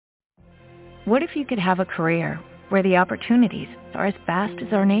What if you could have a career where the opportunities are as vast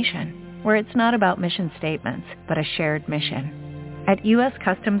as our nation, where it's not about mission statements, but a shared mission? At U.S.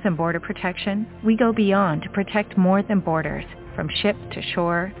 Customs and Border Protection, we go beyond to protect more than borders. From ship to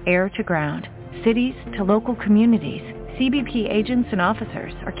shore, air to ground, cities to local communities, CBP agents and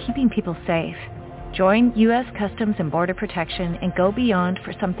officers are keeping people safe. Join U.S. Customs and Border Protection and go beyond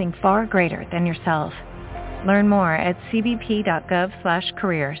for something far greater than yourself. Learn more at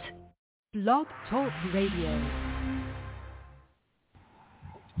cbp.gov/careers. Blog Talk Radio.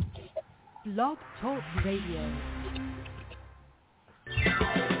 Blog Talk Radio.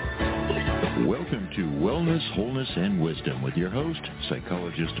 Welcome to Wellness, Wholeness, and Wisdom with your host,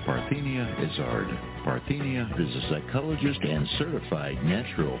 Psychologist Parthenia Izzard. Parthenia is a psychologist and certified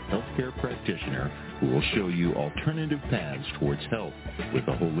natural healthcare practitioner who will show you alternative paths towards health with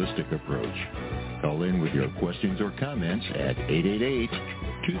a holistic approach. Call in with your questions or comments at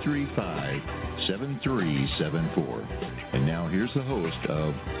 888-235-7374. And now here's the host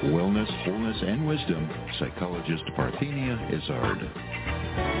of Wellness, Wholeness, and Wisdom, Psychologist Parthenia Izzard.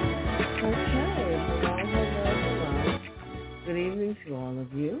 Good evening to all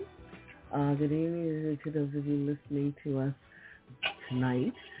of you. Good evening to those of you listening to us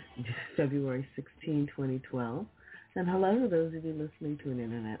tonight, February 16, 2012. And hello to those of you listening to an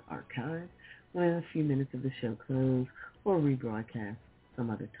internet archive when a few minutes of the show close or rebroadcast some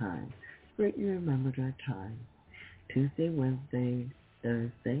other time. It's great you remembered our time. Tuesday, Wednesday,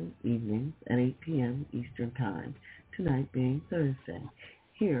 Thursday evenings at 8 p.m. Eastern Time. Tonight being Thursday,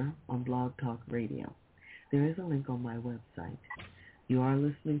 here on Blog Talk Radio. There is a link on my website. You are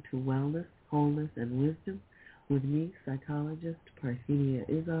listening to Wellness, Wholeness, and Wisdom with me, Psychologist Parthenia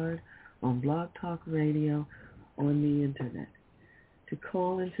Izzard, on Blog Talk Radio on the Internet. To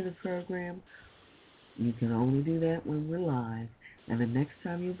call into the program, you can only do that when we're live, and the next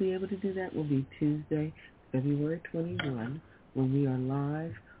time you'll be able to do that will be Tuesday, February 21, when we are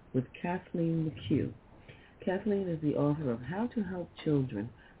live with Kathleen McHugh. Kathleen is the author of How to Help Children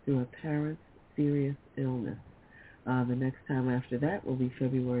Through a Parent's Serious Illness. The next time after that will be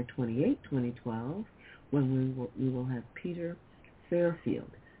February 28, 2012, when we will have Peter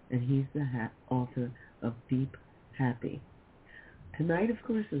Fairfield, and he's the author of Deep Happy. Tonight, of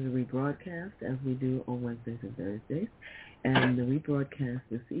course, is a rebroadcast, as we do on Wednesdays and Thursdays, and the rebroadcast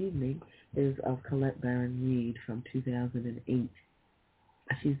this evening is of Colette Baron-Reid from 2008.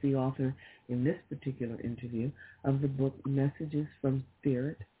 She's the author, in this particular interview, of the book Messages from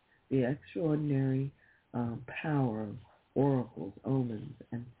Spirit, The Extraordinary Power of Oracles, Omens,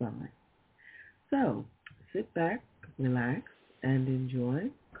 and Signs. So, sit back, relax, and enjoy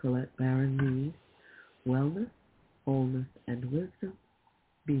Colette Baron-Reid, Wellness, Wholeness, and Wisdom.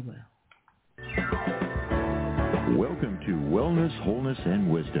 Be well. Welcome to Wellness, Wholeness, and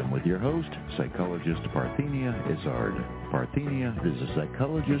Wisdom with your host, Psychologist Parthenia Izzard. Parthenia is a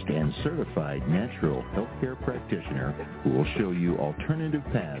psychologist and certified natural healthcare practitioner who will show you alternative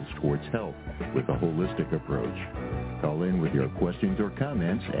paths towards health with a holistic approach. Call in with your questions or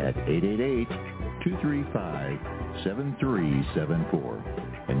comments at 888-235-7374.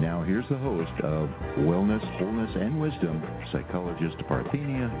 And now here's the host of Wellness, Wholeness, and Wisdom, Psychologist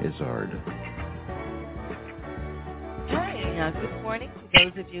Parthenia Izzard. Good morning to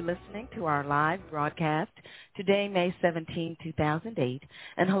those of you listening to our live broadcast today, May 17, 2008,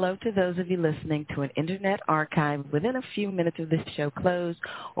 and hello to those of you listening to an internet archive within a few minutes of this show close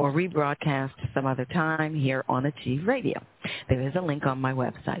or rebroadcast some other time here on Achieve Radio. There is a link on my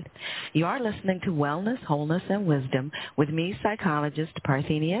website. You are listening to Wellness, Wholeness, and Wisdom with me, Psychologist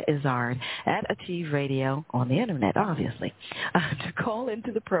Parthenia Izzard, at Achieve Radio on the internet, obviously. To call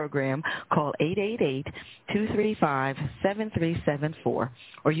into the program, call 888-235-7374, or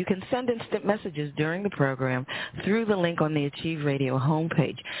you can send instant messages during the program through the link on the Achieve Radio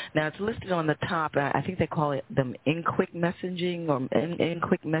homepage. Now, it's listed on the top. I think they call it them in quick messaging or in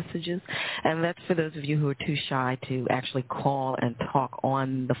quick messages, and that's for those of you who are too shy to actually call and talk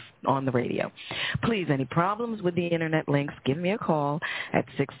on the radio. Please, any problems with the internet links, give me a call at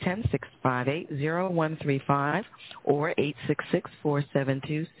 610-658-0135 or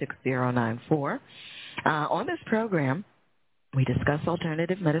 866-472-6094. On this program, we discuss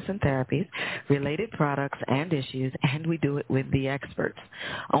alternative medicine therapies, related products, and issues, and we do it with the experts.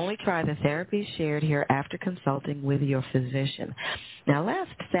 Only try the therapies shared here after consulting with your physician. Now,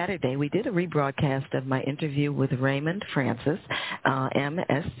 last Saturday, we did a rebroadcast of my interview with Raymond Francis,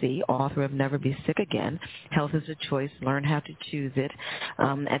 MSc, author of Never Be Sick Again, Health is a Choice, Learn How to Choose It.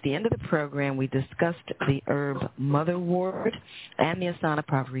 At the end of the program, we discussed the herb motherwort and the asana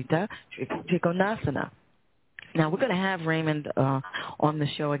pavrita trikonasana. Now, we're going to have Raymond on the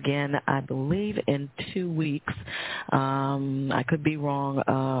show again, I believe, in 2 weeks. I could be wrong,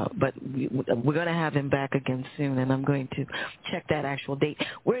 but we're going to have him back again soon, and I'm going to check that actual date,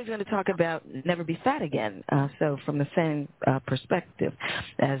 where he's going to talk about Never Be Fat Again, so from the same perspective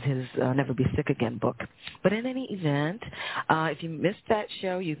as his Never Be Sick Again book. But in any event, if you missed that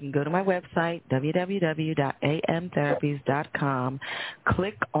show, you can go to my website, www.amtherapies.com,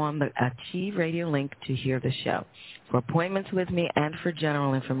 click on the Achieve Radio link to hear the show. For appointments with me and for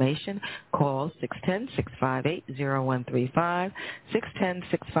general information, call 610-658-0135,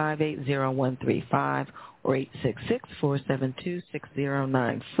 610-658-0135, or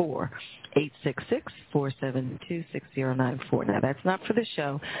 866-472-6094, 866-472-6094. Now, that's not for the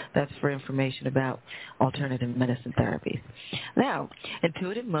show. That's for information about alternative medicine therapies. Now,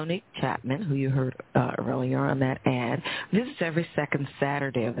 Intuitive Monique Chapman, who you heard earlier on that ad, visits every second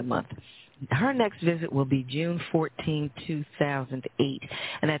Saturday of the month. Her next visit will be June 14, 2008,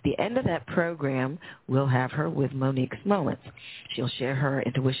 and at the end of that program, we'll have her with Monique's Moments. She'll share her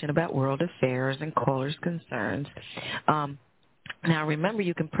intuition about world affairs and callers' concerns. Now, remember,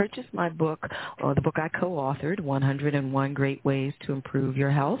 you can purchase my book, or the book I co-authored, 101 Great Ways to Improve Your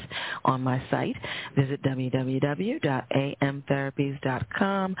Health, on my site. Visit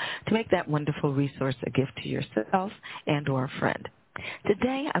www.amtherapies.com to make that wonderful resource a gift to yourself and or a friend.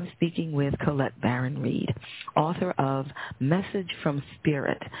 Today I'm speaking with Colette Baron-Reid, author of Message from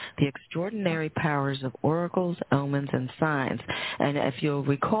Spirit, The Extraordinary Powers of Oracles, Omens, and Signs. And if you'll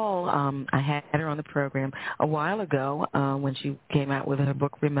recall, I had her on the program a while ago when she came out with her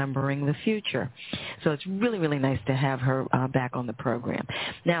book, Remembering the Future. So it's really, really nice to have her back on the program.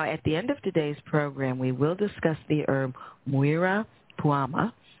 Now, at the end of today's program, we will discuss the herb Muira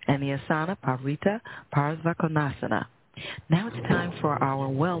Puama and the asana Parita Parvakonasana. Now it's time for our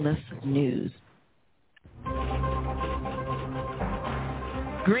wellness news.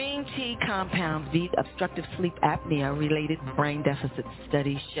 Green tea compounds beat obstructive sleep apnea-related brain deficit,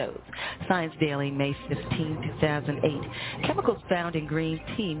 study shows. Science Daily, May 15, 2008. Chemicals found in green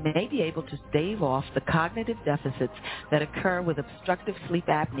tea may be able to stave off the cognitive deficits that occur with obstructive sleep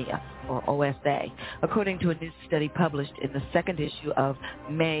apnea, or OSA, according to a new study published in the second issue of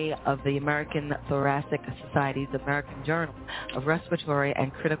May of the American Thoracic Society's American Journal of Respiratory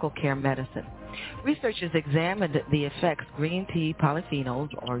and Critical Care Medicine. Researchers examined the effects green tea polyphenols,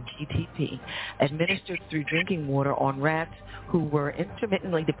 or GTP, administered through drinking water on rats who were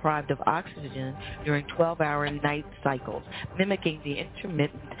intermittently deprived of oxygen during 12-hour night cycles, mimicking the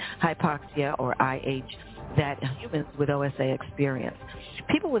intermittent hypoxia, or IH, that humans with OSA experience.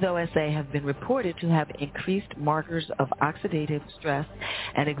 People with OSA have been reported to have increased markers of oxidative stress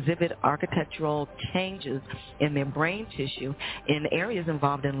and exhibit architectural changes in their brain tissue in areas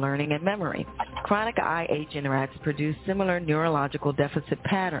involved in learning and memory. Chronic IH in rats produce similar neurological deficit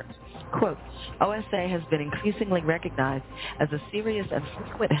patterns. Quote, OSA has been increasingly recognized as a serious and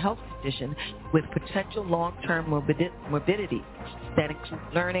frequent health condition with potential long-term morbidity that include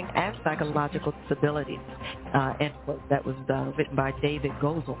learning and psychological disabilities. End quote. That was written by David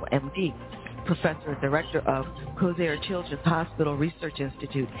Gozel, MD, professor and director of Kosser Children's Hospital Research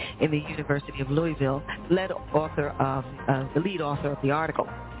Institute in the University of Louisville, the lead author of the article.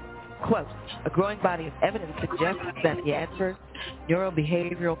 Quote, a growing body of evidence suggests that the adverse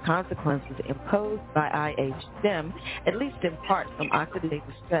neurobehavioral consequences imposed by IH stem, at least in part, from oxidative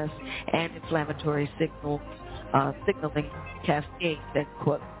stress and inflammatory signaling cascades, end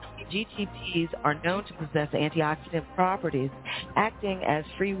quote. GTPs are known to possess antioxidant properties, acting as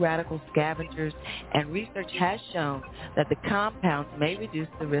free radical scavengers, and research has shown that the compounds may reduce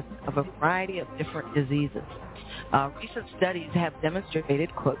the risk of a variety of different diseases. Recent studies have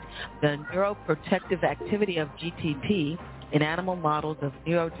demonstrated, quote, the neuroprotective activity of GTP in animal models of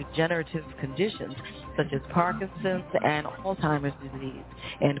neurodegenerative conditions such as Parkinson's and Alzheimer's disease,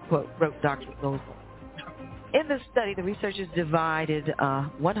 end quote, wrote Dr. Gozel. In this study, the researchers divided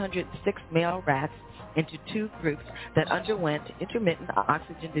 106 male rats into two groups that underwent intermittent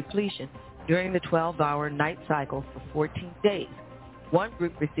oxygen depletion during the 12-hour night cycle for 14 days. One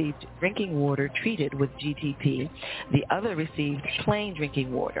group received drinking water treated with GTP. The other received plain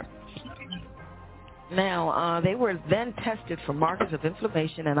drinking water. Now, they were then tested for markers of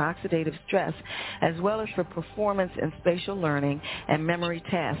inflammation and oxidative stress, as well as for performance in spatial learning and memory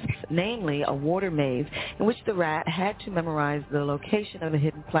tasks, namely a water maze in which the rat had to memorize the location of a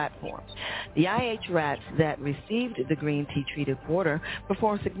hidden platform. The IH rats that received the green tea-treated water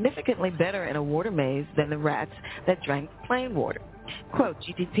performed significantly better in a water maze than the rats that drank plain water. Quote,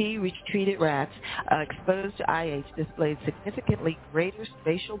 GTP-treated rats exposed to IH displayed significantly greater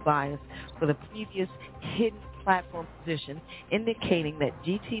spatial bias for the previous hidden platform position, indicating that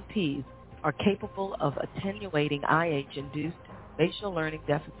GTPs are capable of attenuating IH-induced spatial learning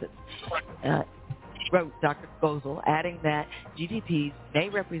deficits, wrote Dr. Gozel, adding that GTPs may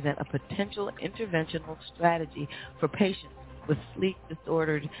represent a potential interventional strategy for patients with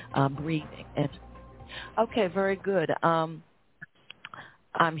sleep-disordered breathing. Okay, very good.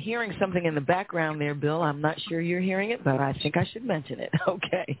 I'm hearing something in the background there, Bill. I'm not sure you're hearing it, but I think I should mention it.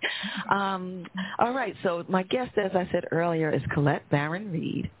 Okay. All right, so my guest, as I said earlier, is Colette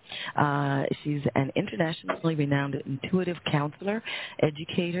Baron-Reid. She's an internationally renowned intuitive counselor,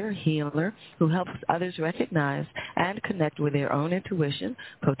 educator, healer, who helps others recognize and connect with their own intuition,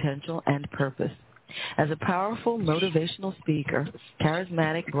 potential, and purpose. As a powerful motivational speaker,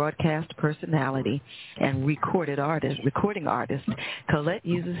 charismatic broadcast personality, and recording artist, Colette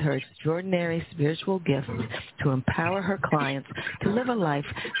uses her extraordinary spiritual gifts to empower her clients to live a life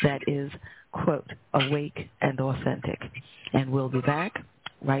that is, quote, awake and authentic. And we'll be back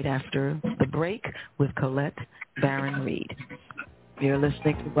right after the break with Colette Baron-Reid. You're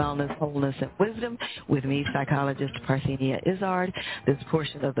listening to Wellness, Wholeness, and Wisdom with me, Psychologist Parthenia Izzard. This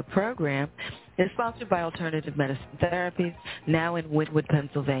portion of the program is sponsored by Alternative Medicine Therapies, now in Wynwood,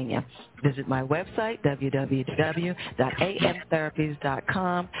 Pennsylvania. Visit my website,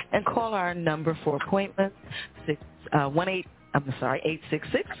 www.amtherapies.com, and call our number for appointments,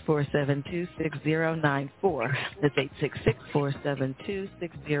 866-472-6094. That's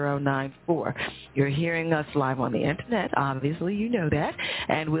 866-472-6094. You're hearing us live on the Internet. Obviously, you know that.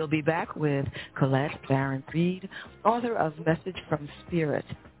 And we'll be back with Colette Baron-Reid, author of Message from Spirit,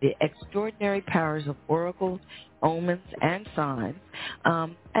 The Extraordinary Powers of Oracles, Omens, and Signs.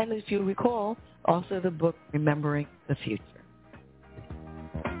 And if you recall, also the book Remembering the Future.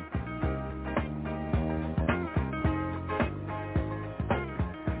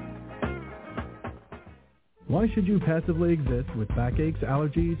 Why should you passively exist with backaches,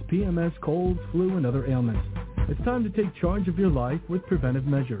 allergies, PMS, colds, flu, and other ailments? It's time to take charge of your life with preventive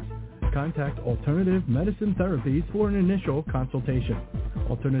measures. Contact Alternative Medicine Therapies for an initial consultation.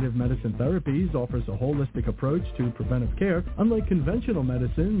 Alternative Medicine Therapies offers a holistic approach to preventive care, unlike conventional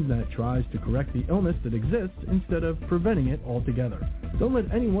medicine that tries to correct the illness that exists instead of preventing it altogether. Don't let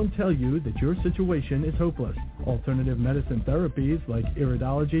anyone tell you that your situation is hopeless. Alternative medicine therapies like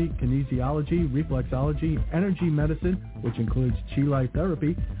iridology, kinesiology, reflexology, energy medicine, which includes chi life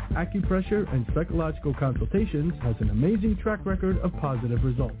therapy, acupressure, and psychological consultations, has an amazing track record of positive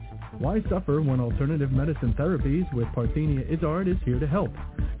results. Why suffer when Alternative Medicine Therapies with Parthenia Izzard is here to help?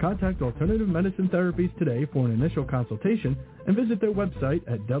 Contact Alternative Medicine Therapies today for an initial consultation and visit their website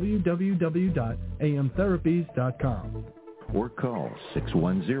at www.amtherapies.com. Or call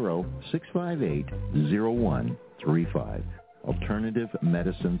 610-658-0135. Alternative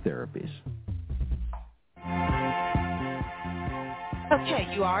Medicine Therapies. Okay,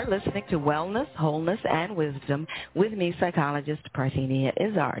 you are listening to Wellness, Wholeness, and Wisdom with me, Psychologist Parthenia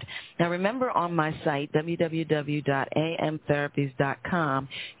Izzard. Now remember, on my site, www.amtherapies.com,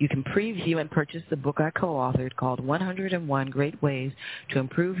 you can preview and purchase the book I co-authored called 101 Great Ways to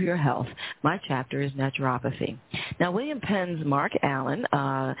Improve Your Health. My chapter is naturopathy. Now, William Penn's Mark Allen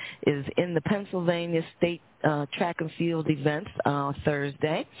is in the Pennsylvania State track and field events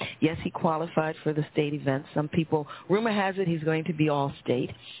Thursday. Yes, he qualified for the state events. Some people, rumor has it, he's going to be all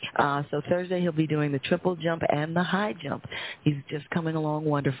state. So Thursday he'll be doing the triple jump and the high jump. He's just coming along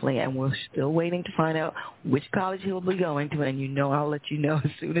wonderfully, and we're still waiting to find out which college he'll be going to, and you know I'll let you know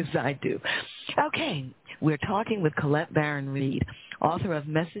as soon as I do. Okay, we're talking with Colette Baron-Reid, author of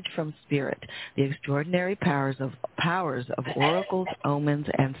Message from Spirit, The Extraordinary Powers of Oracles, Omens,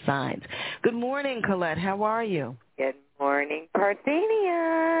 and Signs. Good morning, Colette. How are you? Good morning,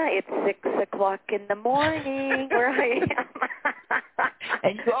 Parthenia. It's 6 o'clock in the morning where I am.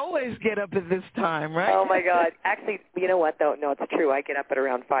 And you always get up at this time, right? Oh, my God. Actually, you know what, though? No, it's true. I get up at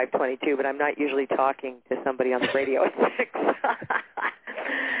around 5:22, but I'm not usually talking to somebody on the radio at 6.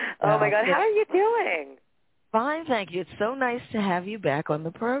 Oh, my God. How are you doing? Fine, thank you. It's so nice to have you back on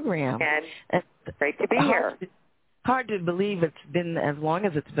the program. And great to be here. Hard to believe it's been as long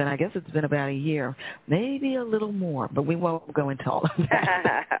as it's been. I guess it's been about a year, maybe a little more, but we won't go into all of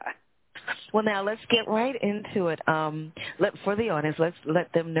that. Well, now let's get right into it. For the audience, let's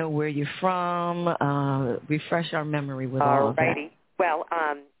let them know where you're from, refresh our memory with all of that. All righty. Well,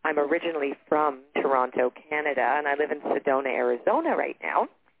 I'm originally from Toronto, Canada, and I live in Sedona, Arizona right now.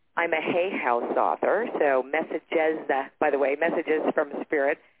 I'm a Hay House author, so Messages from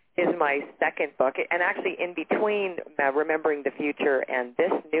Spirit is my second book, and actually in between Remembering the Future and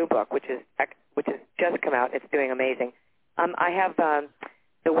this new book, which has just come out. It's doing amazing. I have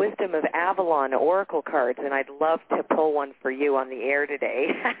the Wisdom of Avalon oracle cards, and I'd love to pull one for you on the air today.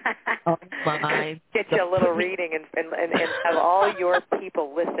 Oh, my. Get you a little reading and have all your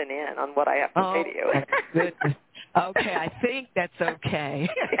people listen in on what I have to say to you. Goodness. Okay, I think that's okay.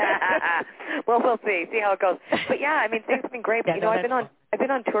 Well, we'll see how it goes. But yeah, I mean, things have been great. But I've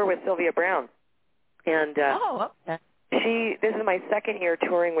been on tour with Sylvia Brown, and okay. This is my second year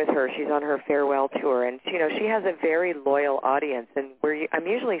touring with her. She's on her farewell tour, and she has a very loyal audience. And I'm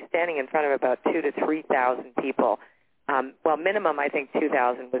usually standing in front of about 2,000 to 3,000 people. Well, minimum I think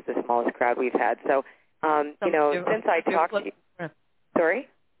 2,000 was the smallest crowd we've had. So, since I talked to you, sorry.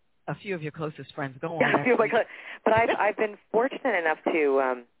 A few of your closest friends. Go on. Yeah, a few of my but I've been fortunate enough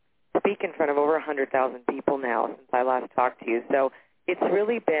to speak in front of over 100,000 people now since I last talked to you. So it's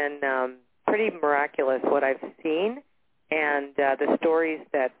really been pretty miraculous what I've seen. And the stories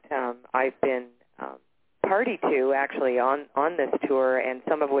that I've been party to actually on this tour, and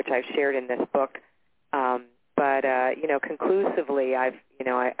some of which I've shared in this book. But conclusively, I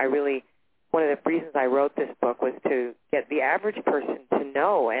really, one of the reasons I wrote this book was to get the average person to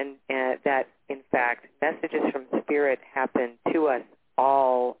know and that, in fact, messages from Spirit happen to us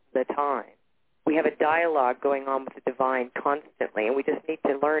all the time. We have a dialogue going on with the divine constantly, and we just need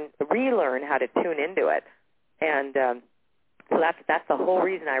to relearn how to tune into it. And so that's the whole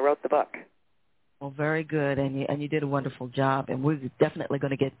reason I wrote the book. Well, very good, and you did a wonderful job, and we're definitely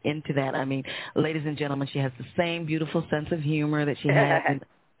going to get into that. I mean, ladies and gentlemen, she has the same beautiful sense of humor that she has in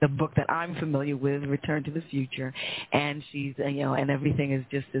the book that I'm familiar with, Return to the Future, and she's, and everything is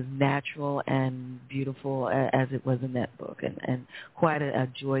just as natural and beautiful as it was in that book, and quite a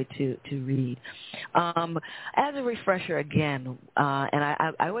joy to read. As a refresher again, and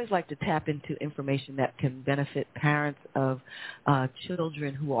I always like to tap into information that can benefit parents of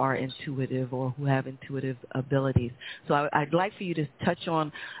children who are intuitive or who have intuitive abilities. So I'd like for you to touch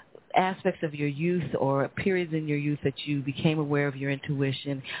on aspects of your youth or periods in your youth that you became aware of your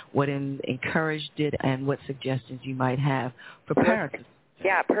intuition, what encouraged it, and what suggestions you might have for parents.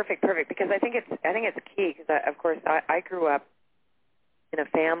 Yeah, perfect. Because I think it's key. Because of course I grew up in a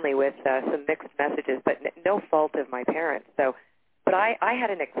family with some mixed messages, but no fault of my parents. So, but I had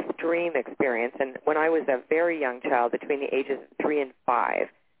an extreme experience, and when I was a very young child, between the ages of 3 and 5,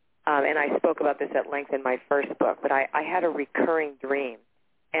 and I spoke about this at length in my first book. But I had a recurring dream.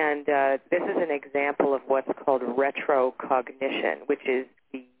 And this is an example of what's called retrocognition, which is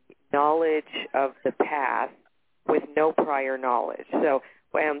the knowledge of the past with no prior knowledge. So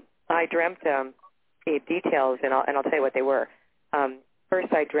I dreamt details, and I'll tell you what they were.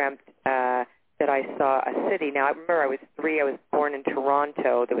 First, I dreamt that I saw a city. Now, I remember I was 3. I was born in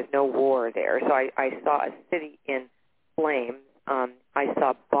Toronto. There was no war there. So I saw a city in flames. I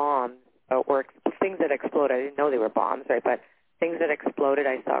saw bombs or things that exploded. I didn't know they were bombs, right? But things that exploded.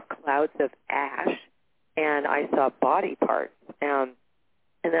 I saw clouds of ash, and I saw body parts. And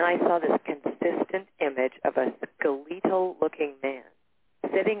then I saw this consistent image of a skeletal-looking man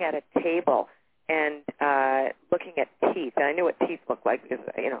sitting at a table and looking at teeth. And I knew what teeth looked like because,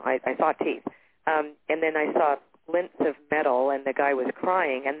 I saw teeth. And then I saw glints of metal, and the guy was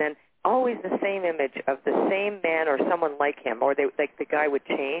crying. And then always the same image of the same man or someone like him, or the guy would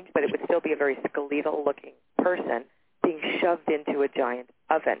change, but it would still be a very skeletal-looking person being shoved into a giant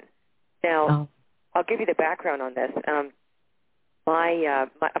oven. Now, I'll give you the background on this. Of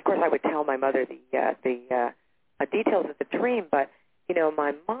course, I would tell my mother the details of the dream, but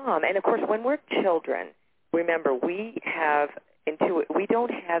my mom, and of course, when we're children, remember we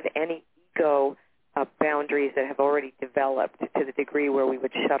don't have any ego boundaries that have already developed to the degree where we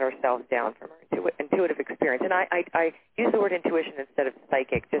would shut ourselves down from our intuitive experience. And I use the word intuition instead of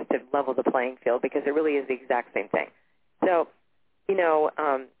psychic just to level the playing field because it really is the exact same thing. So,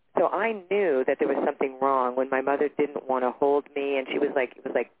 so I knew that there was something wrong when my mother didn't want to hold me, and it was like,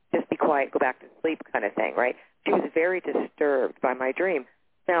 just be quiet, go back to sleep kind of thing, right? She was very disturbed by my dream.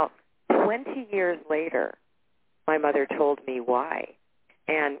 Now, 20 years later, my mother told me why.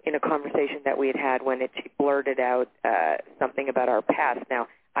 And in a conversation that we had when she blurted out something about our past. Now,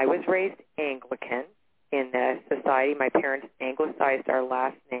 I was raised Anglican in society. My parents anglicized our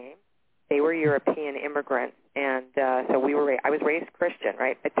last name. They were European immigrants, and so I was raised Christian,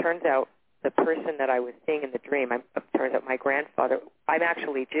 right? It turns out the person that I was seeing in the dream, it turns out my grandfather, I'm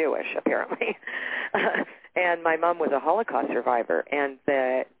actually Jewish, apparently, and my mom was a Holocaust survivor, and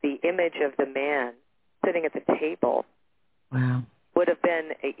the image of the man sitting at the table would have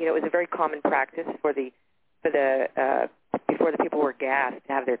been, it was a very common practice before the people were gassed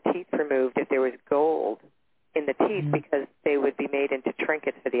to have their teeth removed if there was gold in the teeth because they would be made into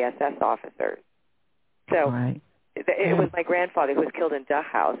trinkets for the SS officers. So it was my grandfather who was killed in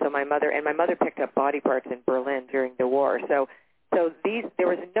Dachau. So my mother picked up body parts in Berlin during the war. So there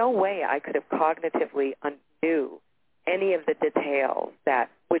was no way I could have cognitively undo any of the details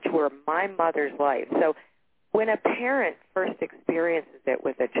which were my mother's life. So when a parent first experiences it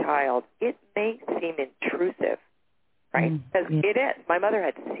with a child, it may seem intrusive, right? Because it is. My mother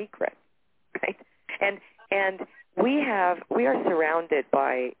had secrets, right? And we are surrounded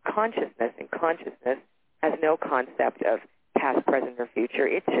by consciousness, and consciousness has no concept of past, present, or future.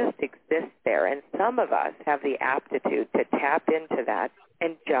 It just exists there, and some of us have the aptitude to tap into that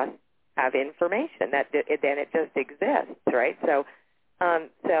and just have information that then it just exists, right? So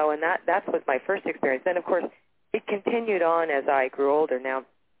and that was my first experience. Then, of course, it continued on as I grew older. Now,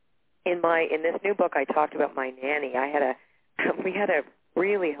 in this new book, I talked about my nanny. We had a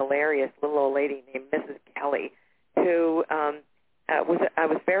really hilarious little old lady named Mrs. Kelly, who I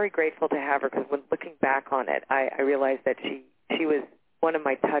was very grateful to have her, because when looking back on it, I realized that she was one of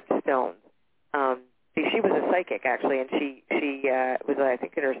my touchstones. She was a psychic, actually, and she was, I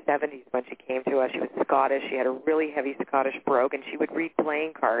think, in her 70s when she came to us. She was Scottish. She had a really heavy Scottish brogue, and she would read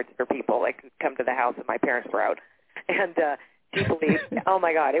playing cards for people, like, who'd come to the house, and my parents were out. And she believed, oh,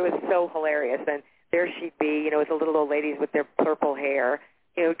 my God, it was so hilarious. And there she'd be, with the little old ladies with their purple hair,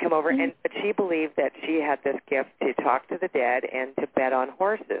 would come over, but she believed that she had this gift to talk to the dead and to bet on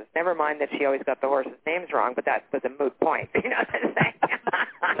horses. Never mind that she always got the horses' names wrong, but that was a moot point. You know what I'm saying?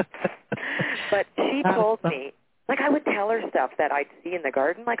 But she told me, like, I would tell her stuff that I'd see in the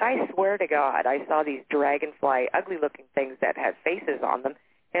garden. Like, I swear to God, I saw these dragonfly, ugly-looking things that had faces on them,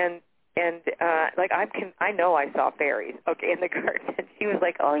 and like, I know I saw fairies, in the garden. And she was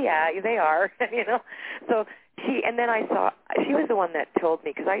like, oh yeah, they are, So and then she was the one that told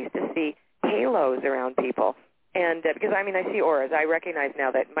me, because I used to see halos around people, and because I see auras. I recognize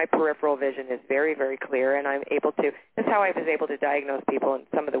now that my peripheral vision is very, very clear, and I'm able to. That's how I was able to diagnose people, and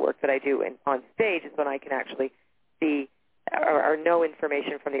some of the work that I do on stage is when I can actually see or know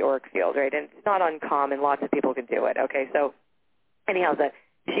information from the auric field, right? And it's not uncommon. Lots of people can do it. Okay, so anyhow,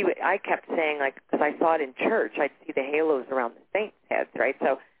 I kept saying, like, because I saw it in church, I'd see the halos around the saints' heads, right?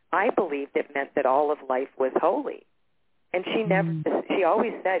 So I believed it meant that all of life was holy. And she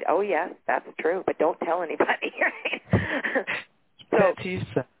always said, oh, yes, that's true, but don't tell anybody, right?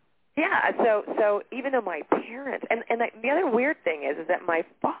 Yeah, so even though my parents, and the other weird thing is that my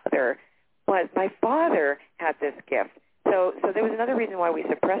father had this gift. So there was another reason why we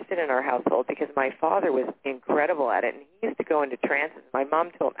suppressed it in our household, because my father was incredible at it, and he used to go into trances. My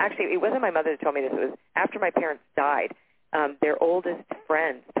mom told him, actually, it wasn't my mother that told me this. It was after my parents died. Their oldest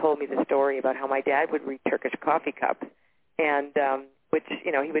friends told me the story about how my dad would read Turkish coffee cups, and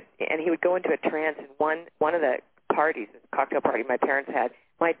he would go into a trance. And one of the parties, this cocktail party my parents had,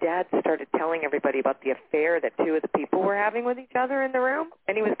 my dad started telling everybody about the affair that two of the people were having with each other in the room,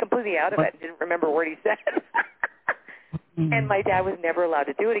 and he was completely out of it and didn't remember what he said. And my dad was never allowed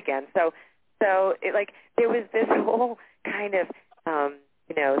to do it again. So there was this whole kind of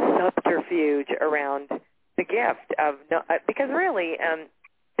subterfuge around the gift of because really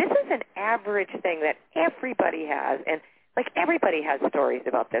this is an average thing that everybody has, and like everybody has stories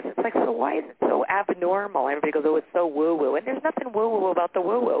about this. It's like, so why is it so abnormal? Everybody goes, oh, it's so woo-woo, and there's nothing woo-woo about the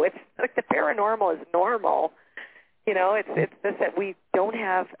woo-woo. It's like the paranormal is normal. It's just that we don't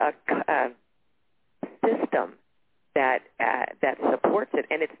have a system that supports it,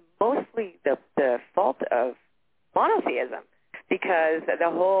 and it's mostly the fault of monotheism, because the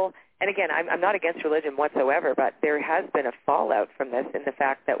whole, and again, I'm not against religion whatsoever, but there has been a fallout from this in the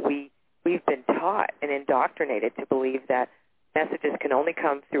fact that we've been taught and indoctrinated to believe that messages can only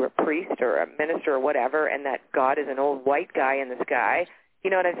come through a priest or a minister or whatever, and that God is an old white guy in the sky. You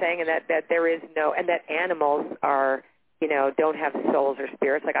know what I'm saying? And that there is no, and that animals are, don't have souls or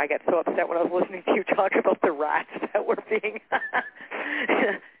spirits. Like, I get so upset when I was listening to you talk about the rats that were being,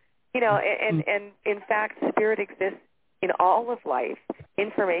 and in fact, spirit exists in all of life.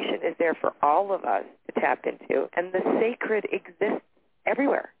 Information is there for all of us to tap into, and the sacred exists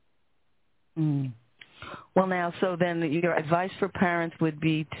everywhere. Well, now, so then your advice for parents would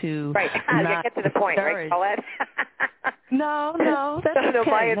be to not get to the point, right, Colette? No, that's okay. So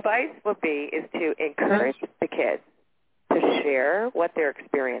my advice would be is to encourage the kids to share what their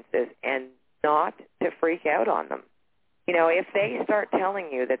experience is and not to freak out on them. If they start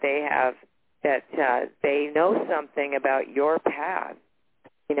telling you that they know something about your past,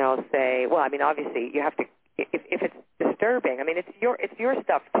 say, well, obviously you have to, if it's disturbing, it's your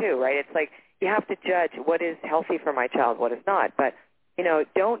stuff too, right? It's like you have to judge what is healthy for my child, what is not. But,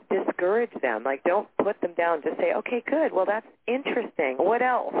 don't discourage them. Like, don't put them down. Just say, okay, good. Well, that's interesting. What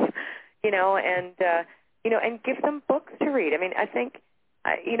else? and give them books to read. I mean, I think,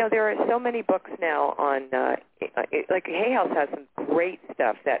 there are so many books now on, like Hay House has some great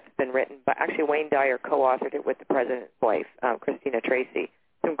stuff that's been written, but actually Wayne Dyer co-authored it with the president's wife, Christina Tracy.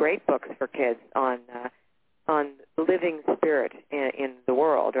 Some great books for kids on living spirit in the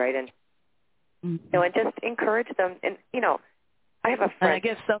world, right? And, and just encourage them. And, I have a friend. And I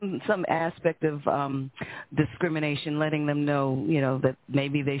guess some aspect of discrimination, letting them know, that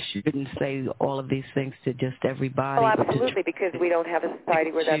maybe they shouldn't say all of these things to just everybody. Oh, absolutely, because we don't have a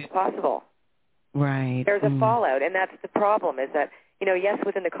society where that's possible. Right. There's a fallout, and that's the problem, is that, yes,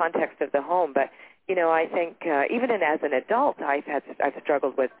 within the context of the home, but, I think even as an adult, I've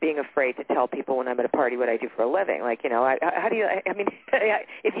struggled with being afraid to tell people when I'm at a party what I do for a living. Like, how do you,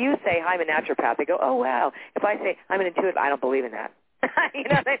 if you say, I'm a naturopath, they go, oh, wow. If I say, I'm an intuitive, I don't believe in that. You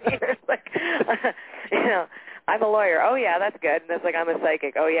know what I mean? It's like, I'm a lawyer. Oh, yeah, that's good. And it's like, I'm a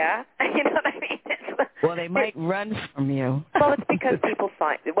psychic. Oh, yeah? You know what I mean? Well, they might run from you. Well, it's because people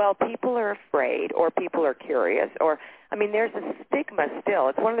are afraid, or people are curious, or, there's a stigma still.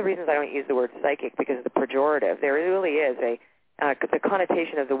 It's one of the reasons I don't use the word psychic, because of the pejorative. There really is the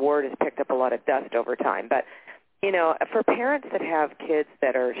connotation of the word has picked up a lot of dust over time. But, for parents that have kids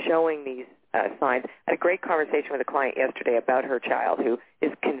that are showing these signs, I had a great conversation with a client yesterday about her child who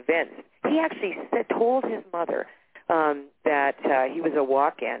is convinced. He actually told his mother that he was a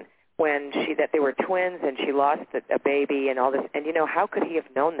walk-in that they were twins and she lost a baby and all this. And, how could he have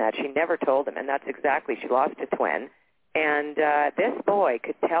known that? She never told him, and that's exactly, she lost a twin. And this boy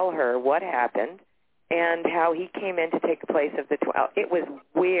could tell her what happened and how he came in to take the place of the twin. It was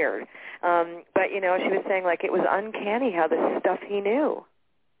weird. But, she was saying, like, it was uncanny how the stuff he knew.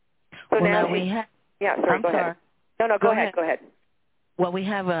 So now we have... Yeah, sorry, go ahead. No, go ahead. Well, we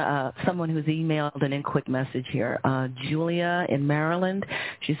have someone who's emailed an in quick message here. Julia in Maryland.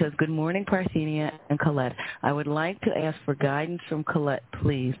 She says, good morning, Parthenia and Colette. I would like to ask for guidance from Colette,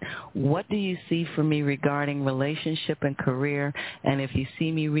 please. What do you see for me regarding relationship and career? And if you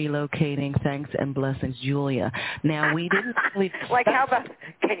see me relocating, thanks and blessings, Julia. Now, we didn't really... Like, how about,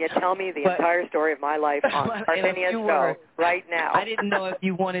 can you tell me the entire story of my life on Parthenia's show right now? I didn't know if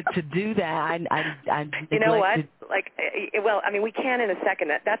you wanted to do that. You know what? We can in a second.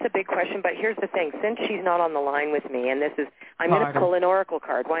 That's a big question, but here's the thing. Since she's not on the line with me, and I'm going to pull an oracle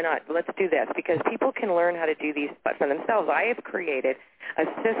card. Why not? Let's do this, because people can learn how to do these for themselves. I have created a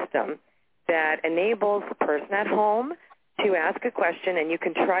system that enables the person at home to ask a question, and you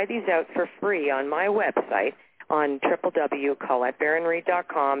can try these out for free on my website on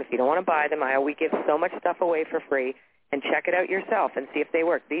www.ColetteBaron-Reid.com. If you don't want to buy them, we give so much stuff away for free. And check it out yourself and see if they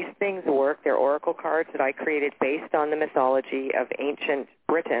work. These things work. They're oracle cards that I created based on the mythology of ancient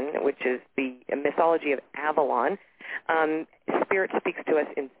Britain, which is the mythology of Avalon. Spirit speaks to us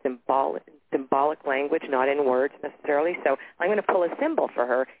in symbolic language, not in words necessarily. So I'm going to pull a symbol for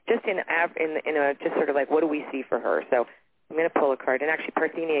her, just in just sort of like, what do we see for her? So I'm going to pull a card. And actually,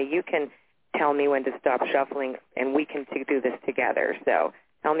 Parthenia, you can tell me when to stop shuffling, and we can do this together. So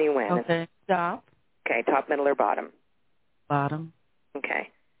tell me when. Okay, stop. Okay, top, middle, or bottom? Bottom. Okay,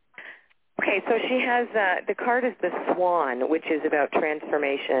 so she has, the card is the Swan, which is about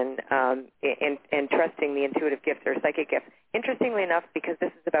transformation and trusting the intuitive gifts or psychic gifts. Interestingly enough, because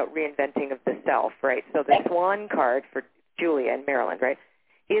this is about reinventing of the self, right? So the Swan card for Julia in Maryland, right,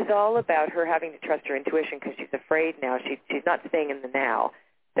 is all about her having to trust her intuition because she's afraid now. She's not staying in the now.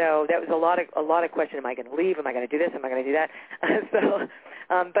 So that was a lot of question. Am I going to leave? Am I going to do this? Am I going to do that?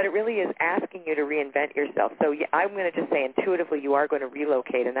 But it really is asking you to reinvent yourself. So I'm going to just say intuitively you are going to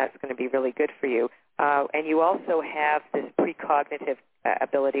relocate, and that's going to be really good for you. And you also have this precognitive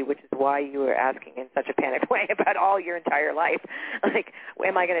ability, which is why you are asking in such a panicked way about all your entire life. Like,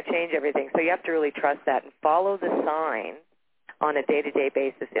 am I going to change everything? So you have to really trust that and follow the signs on a day-to-day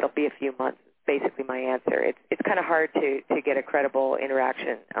basis. It'll be a few months. Basically my answer. It's kind of hard to get a credible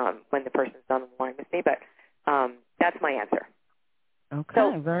interaction when the person's on the line with me, but that's my answer. Okay,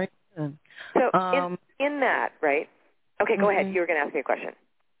 so, very good. So in that, right? Okay, go ahead. You were going to ask me a question.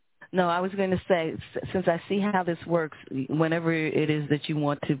 No, I was going to say, since I see how this works, whenever it is that you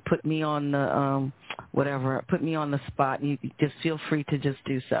want to put me on the put me on the spot, you just feel free to just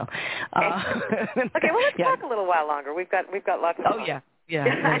do so. Okay, well, let's talk a little while longer. We've got lots of time. Yeah,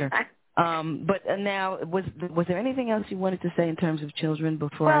 later. But now, was there anything else you wanted to say in terms of children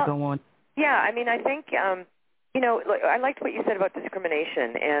before I go on? Yeah, I think, I liked what you said about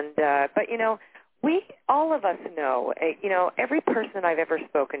discrimination, but all of us know, every person I've ever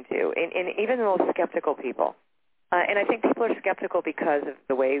spoken to, and even the most skeptical people, and I think people are skeptical because of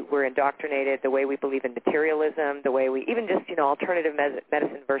the way we're indoctrinated, the way we believe in materialism, the way we, even just, alternative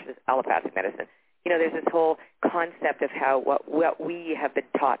medicine versus allopathic medicine. there's this whole concept of what we have been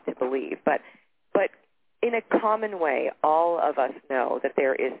taught to believe. But in a common way, all of us know that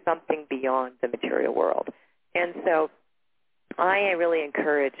there is something beyond the material world. And so I really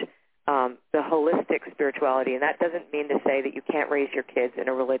encourage the holistic spirituality, and that doesn't mean to say that you can't raise your kids in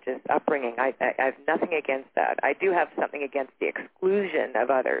a religious upbringing. I have nothing against that. I do have something against the exclusion of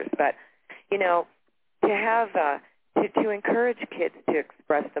others. But, to have to encourage kids to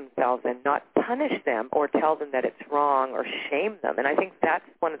express themselves and not punish them or tell them that it's wrong or shame them. And I think that's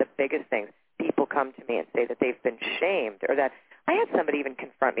one of the biggest things. People come to me and say that they've been shamed, or that I had somebody even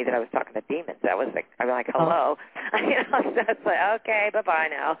confront me that I was talking to demons. That was like, I'm like, hello. So it's like, okay, bye-bye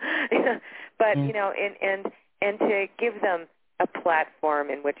now. But, and to give them a platform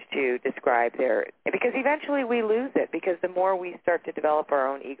in which to describe because eventually we lose it, because the more we start to develop our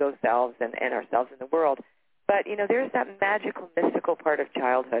own ego selves and ourselves in the world. But, there's that magical, mystical part of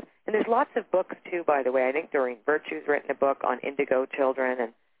childhood. And there's lots of books, too, by the way. I think Doreen Virtue's written a book on indigo children,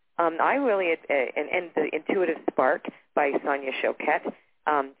 and I really, and The Intuitive Spark by Sonia Choquette.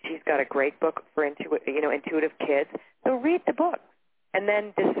 She's got a great book for intuitive kids. So read the book and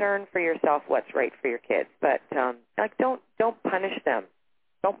then discern for yourself what's right for your kids. But don't punish them.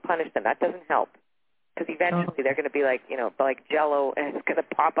 Don't punish them. That doesn't help, because eventually they're going to be like Jell-O, and it's going to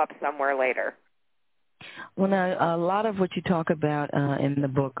pop up somewhere later. Well, now, a lot of what you talk about in the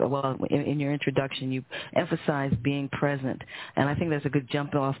book, in your introduction, you emphasize being present. And I think that's a good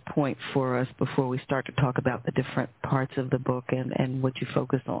jump-off point for us before we start to talk about the different parts of the book and what you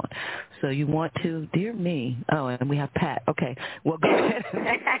focus on. So you want to, dear me, and we have Pat. Okay, well, go ahead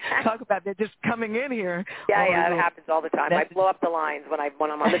and talk about that just coming in here. Yeah, it happens all the time. I blow up the lines when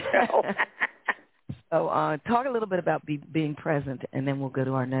I'm on the show. So talk a little bit about being present, and then we'll go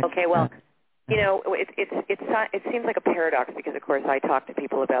to our next. Okay, well. It seems like a paradox, because, of course, I talk to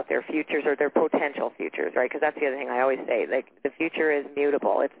people about their futures or their potential futures, right? Because that's the other thing I always say. Like, the future is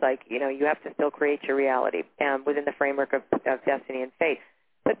mutable. It's like, you have to still create your reality within the framework of destiny and fate.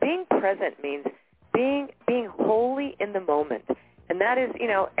 But being present means being wholly in the moment. And that is,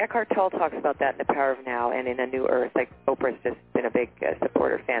 Eckhart Tolle talks about that in The Power of Now and in A New Earth. Like, Oprah's just been a big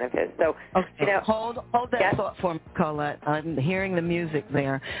supporter fan of his. So, hold that thought for me, Colette. I'm hearing the music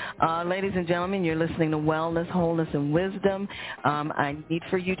there. Ladies and gentlemen, you're listening to Wellness, Wholeness, and Wisdom. I need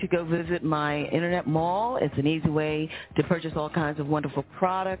for you to go visit my internet mall. It's an easy way to purchase all kinds of wonderful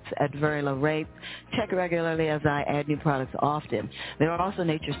products at very low rates. Check regularly as I add new products often. There are also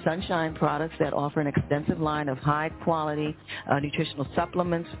Nature's Sunshine products that offer an extensive line of high-quality nutritional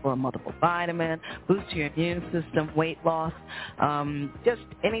supplements for multiple vitamin, boost your immune system, weight loss, just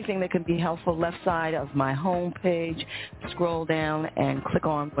anything that can be helpful. Left side of my home page, scroll down and click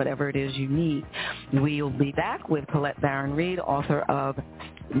on whatever it is you need. We'll be back with Colette Baron-Reid, author of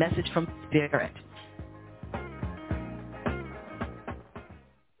Message from Spirit.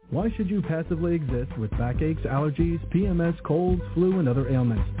 Why should you passively exist with backaches, allergies, PMS, colds, flu, and other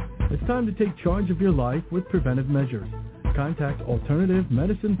ailments? It's time to take charge of your life with preventive measures. Contact Alternative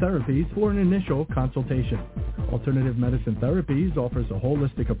Medicine Therapies for an initial consultation. Alternative Medicine Therapies offers a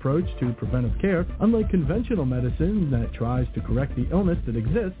holistic approach to preventive care, unlike conventional medicine that tries to correct the illness that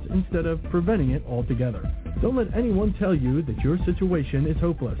exists instead of preventing it altogether. Don't let anyone tell you that your situation is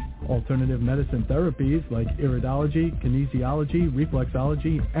hopeless. Alternative medicine therapies like iridology, kinesiology,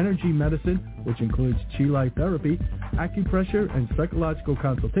 reflexology, energy medicine, which includes chi light therapy, acupressure, and psychological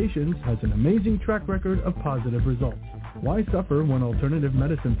consultations, has an amazing track record of positive results. Why suffer when Alternative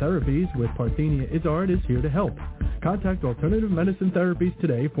Medicine Therapies with Parthenia Izzard is here to help? Contact Alternative Medicine Therapies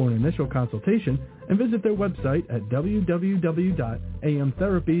today for an initial consultation and visit their website at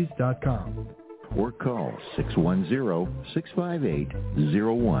www.amtherapies.com. Or call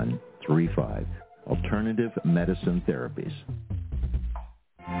 610-658-0135. Alternative Medicine Therapies.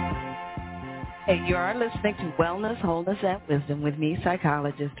 Hey, you are listening to Wellness, Wholeness, and Wisdom with me,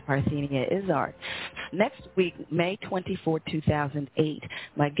 Psychologist Parthenia Izzard. Next week, May 24, 2008,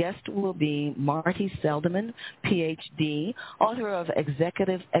 my guest will be Marty Seldeman, Ph.D., author of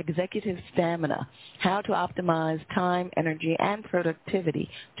Executive Stamina, How to Optimize Time, Energy, and Productivity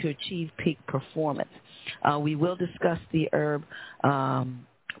to Achieve Peak Performance. We will discuss the herb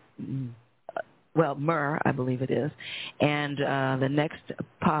myrrh, I believe it is, and the next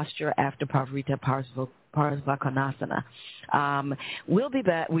posture after Pavarita Parsvakonasana.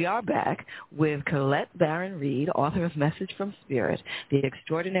 We are back with Colette Baron-Reid, author of Message from Spirit, The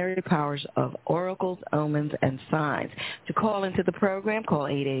Extraordinary Powers of Oracles, Omens, and Signs. To call into the program, call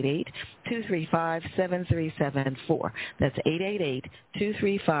 888-235-7374. That's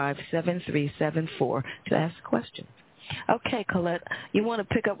 888-235-7374 to ask questions. Okay, Colette, you want to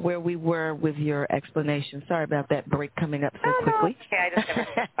pick up where we were with your explanation. Sorry about that break coming up so quickly. No, okay, I just never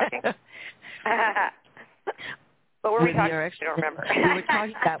talking. What were we talking about? I don't remember. We were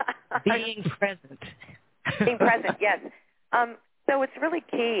talking about being present. Being present, yes. So it's really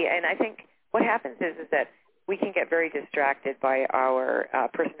key, and I think what happens is that we can get very distracted by our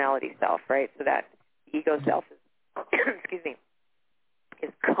personality self, right? So that ego self is, excuse me,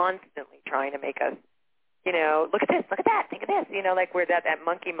 is constantly trying to make us, look at this, look at that, think of this, like we're that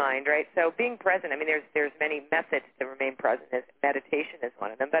monkey mind, right? So being present, I mean, there's many methods to remain present. Meditation is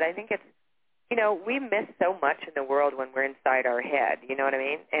one of them, but I think it's, we miss so much in the world when we're inside our head, you know what I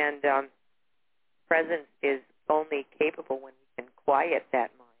mean? And presence is only capable when we can quiet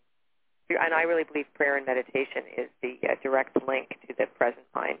that mind. And I really believe prayer and meditation is the direct link to the present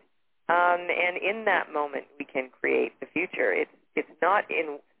mind. And in that moment, we can create the future. It's not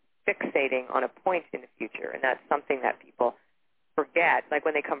in fixating on a point in the future, and that's something that people forget. Like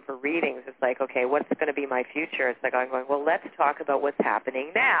when they come for readings, it's like, okay, what's going to be my future? It's like I'm going, well, let's talk about what's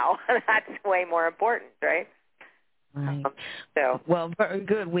happening now. That's way more important, right? Right. Well, very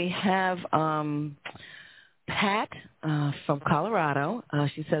good. We have Pat from Colorado.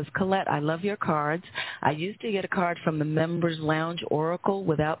 She says, Colette, I love your cards. I used to get a card from the Members Lounge Oracle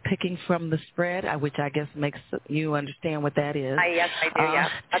without picking from the spread, which I guess makes you understand what that is. Yes, I do, yeah.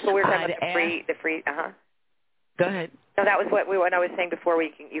 That's what we were talking about, the free, Go ahead. No, that was what I was saying before.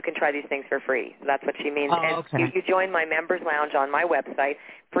 You can try these things for free. So that's what she means. Oh, okay. You join my Members Lounge on my website,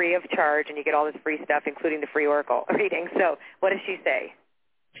 free of charge, and you get all this free stuff, including the free Oracle reading. So what does she say?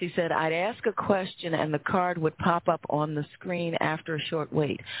 She said, I'd ask a question and the card would pop up on the screen after a short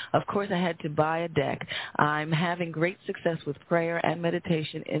wait. Of course, I had to buy a deck. I'm having great success with prayer and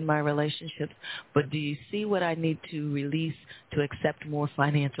meditation in my relationships, but do you see what I need to release to accept more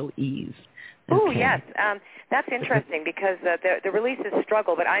financial ease? Oh, okay. Yes. That's interesting because the release is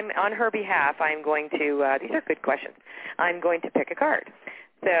struggle, but I'm on her behalf. I'm going to, these are good questions, I'm going to pick a card.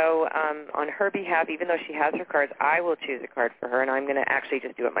 So on her behalf, even though she has her cards, I will choose a card for her, and I'm going to actually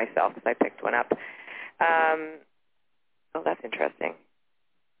just do it myself because I picked one up. That's interesting.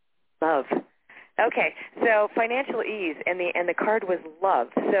 Love. Okay, so financial ease, and the card was love.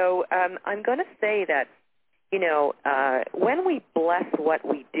 So I'm going to say that, when we bless what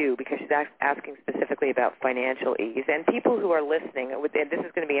we do, because she's asking specifically about financial ease, and people who are listening, and this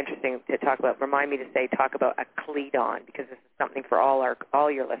is going to be interesting to talk about, remind me to talk about a Cledon, because this is something for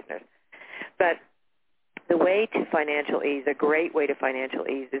all your listeners. But the way to financial ease, a great way to financial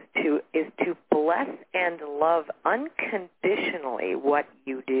ease, is to bless and love unconditionally what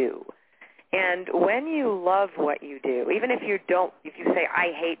you do. And when you love what you do, even if you say,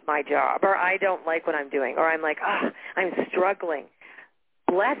 I hate my job, or I don't like what I'm doing, or I'm like, I'm struggling,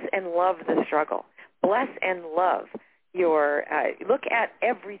 bless and love the struggle. Bless and love look at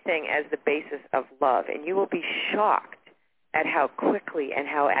everything as the basis of love, and you will be shocked at how quickly and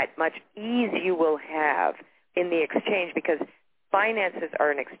how at much ease you will have in the exchange, because finances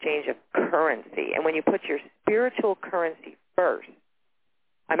are an exchange of currency. And when you put your spiritual currency first,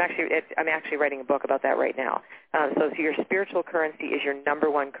 I'm actually writing a book about that right now. So your spiritual currency is your number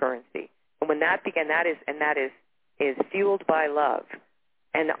one currency, and when that is fueled by love,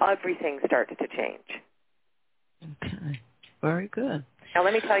 and everything starts to change. Okay, very good. Now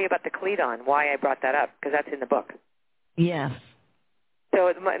let me tell you about the Cledon. Why I brought that up, because that's in the book. Yes. So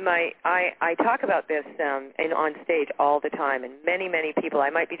I talk about this on stage all the time, and many people. I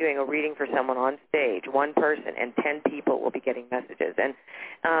might be doing a reading for someone on stage, one person, and 10 people will be getting messages. And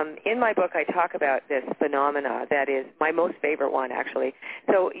in my book, I talk about this phenomena that is my most favorite one, actually.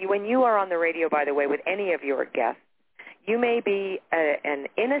 So when you are on the radio, by the way, with any of your guests, you may be an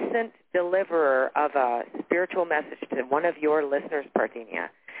innocent deliverer of a spiritual message to one of your listeners, Parthenia.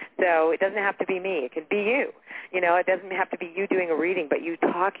 So it doesn't have to be me. It can be you. It doesn't have to be you doing a reading, but you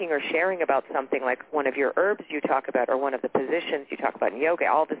talking or sharing about something like one of your herbs you talk about, or one of the positions you talk about in yoga.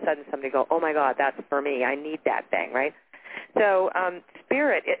 All of a sudden somebody go, oh, my God, that's for me. I need that thing, right? So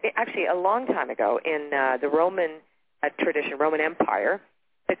spirit, actually a long time ago in the Roman tradition, Roman Empire,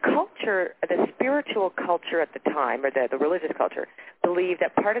 the culture, the spiritual culture at the time, or the religious culture, believed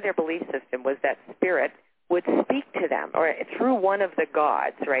that part of their belief system was that spirit would speak to them, or through one of the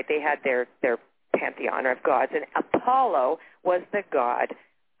gods, right? They had their pantheon of gods, and Apollo was the god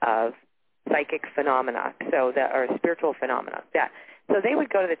of psychic phenomena, or spiritual phenomena. So they would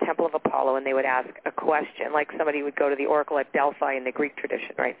go to the temple of Apollo and they would ask a question, like somebody would go to the oracle at Delphi in the Greek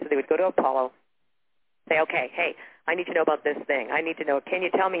tradition, right? So they would go to Apollo, say, okay, hey, I need to know about this thing. I need to know, can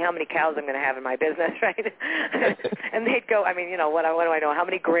you tell me how many cows I'm going to have in my business, right? And they'd go, I mean, what do I know? How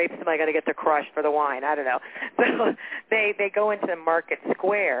many grapes am I going to get to crush for the wine? I don't know. So they go into the market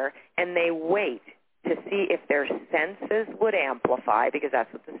square and they wait to see if their senses would amplify, because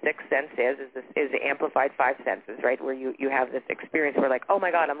that's what the sixth sense is the amplified five senses, right, where you have this experience where, like, oh,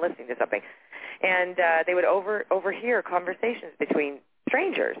 my God, I'm listening to something. And they would overhear conversations between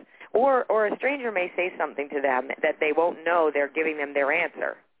strangers, or a stranger may say something to them that they won't know they're giving them their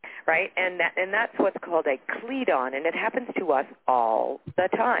answer, right? And that's what's called a cledon, and it happens to us all the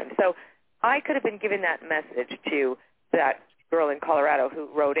time. So I could have been giving that message to that girl in Colorado who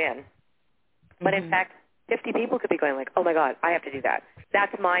wrote in, but in fact, 50 people could be going like, oh, my God, I have to do that.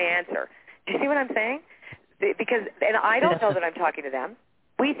 That's my answer. Do you see what I'm saying? Because, and I don't know that I'm talking to them.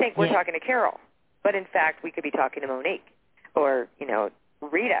 We think we're talking to Carol, but in fact, we could be talking to Monique or,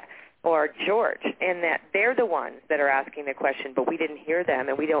 Rita or George, and that they're the ones that are asking the question, but we didn't hear them,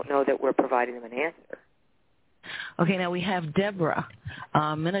 and we don't know that we're providing them an answer. Okay, now we have Deborah,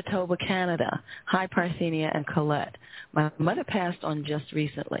 Manitoba, Canada. Hi, Parthenia and Colette. My mother passed on just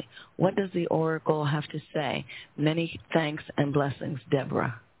recently. What does the oracle have to say? Many thanks and blessings,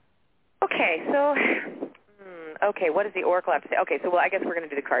 Deborah. Okay, so, what does the oracle have to say? Okay, so, I guess we're going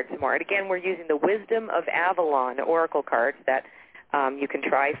to do the cards some more. And again, we're using the Wisdom of Avalon oracle cards that you can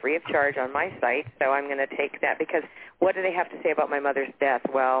try free of charge on my site. So I'm going to take that, because what do they have to say about my mother's death?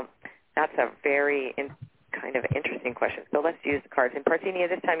 Well, that's a very kind of interesting question. So let's use the cards. And Parthenia,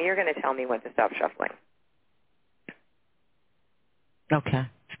 this time you're going to tell me when to stop shuffling. Okay,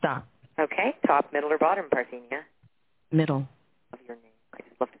 stop. Okay, top, middle, or bottom, Parthenia? Middle. Of your name. I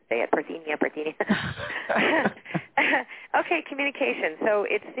just love to say it. Parthenia. Okay, communication. So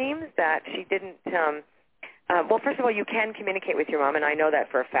it seems that she didn't... well, first of all, you can communicate with your mom, and I know that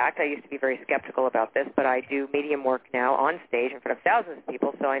for a fact. I used to be very skeptical about this, but I do medium work now on stage in front of thousands of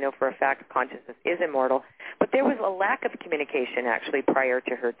people, so I know for a fact consciousness is immortal. But there was a lack of communication, actually, prior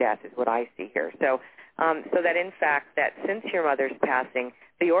to her death, is what I see here. So that, in fact, that since your mother's passing,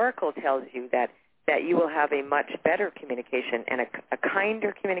 the oracle tells you that you will have a much better communication and a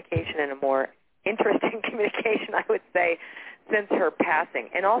kinder communication and a more interesting communication, I would say, since her passing.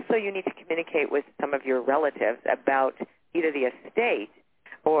 And also you need to communicate with some of your relatives about either the estate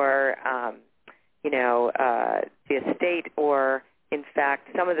or, the estate or, in fact,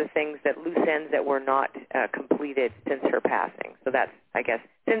 some of the things that loose ends that were not completed since her passing. So that's, I guess,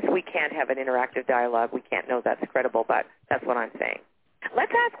 since we can't have an interactive dialogue, we can't know that's credible, but that's what I'm saying. Why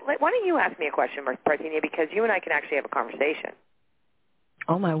don't you ask me a question, Parthenia, because you and I can actually have a conversation.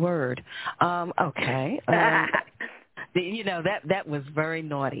 Oh, my word. Okay. That was very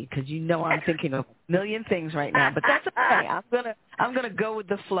naughty, because I'm thinking of a million things right now, but that's okay. I'm gonna go with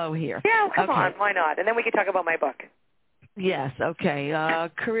the flow here. Yeah, come on, why not? And then we can talk about my book. Yes, okay.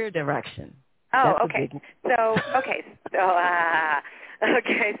 Career direction. Oh, that's okay.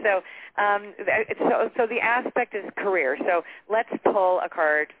 So the aspect is career. So let's pull a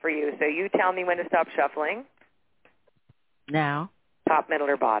card for you. So you tell me when to stop shuffling. Now. Top, middle,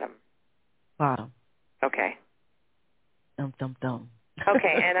 or bottom? Bottom. Okay. Dum dum dum.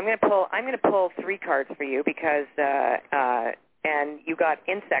 Okay, and I'm going to pull three cards for you because and you got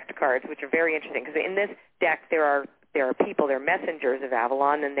insect cards, which are very interesting, because in this deck there are people, they're messengers of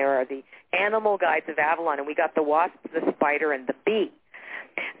Avalon, and there are the animal guides of Avalon, and we got the wasp, the spider, and the bee.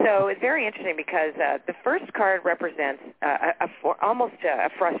 So it's very interesting because the first card represents almost a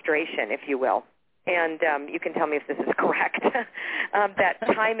frustration, if you will. And you can tell me if this is correct, that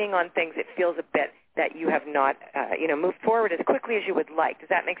timing on things, it feels a bit that you have not, moved forward as quickly as you would like. Does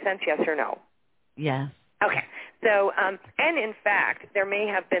that make sense, yes or no? Yes. Okay. So, and in fact, there may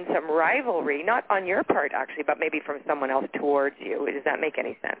have been some rivalry, not on your part, actually, but maybe from someone else towards you. Does that make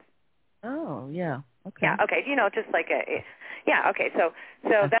any sense? Oh, yeah. Okay. Yeah, okay. Just like yeah, okay. So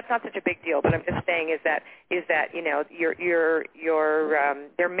that's not such a big deal, but I'm just saying is that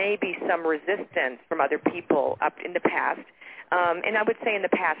there may be some resistance from other people up in the past, and I would say in the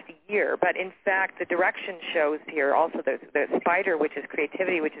past year, but in fact the direction shows here also the spider, which is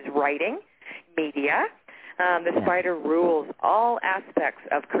creativity, which is writing, media. The spider rules all aspects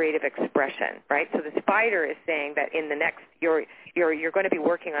of creative expression, right? So the spider is saying that in the next, you're going to be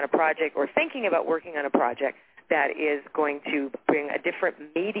working on a project or thinking about working on a project that is going to bring a different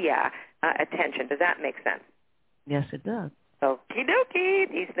media attention. Does that make sense? Yes, it does. Okie dokie,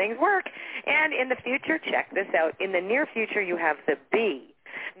 these things work. And in the future, check this out. In the near future, you have the bee.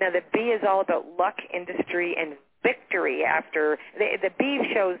 Now, the bee is all about luck, industry, and victory. After the bee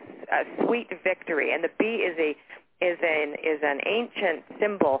shows a sweet victory, and the bee is an ancient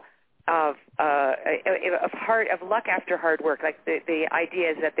symbol of luck after hard work. Like the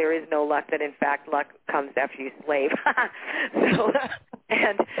idea is that there is no luck, that in fact luck comes after you slave. So,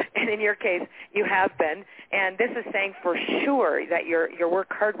 and in your case, you have been. And this is saying for sure that your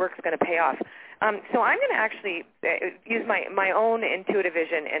hard work is going to pay off. So I'm going to actually use my own intuitive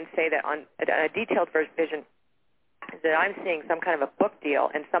vision and say that on a detailed vision that I'm seeing some kind of a book deal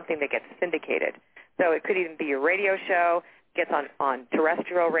and something that gets syndicated. So it could even be your radio show, gets on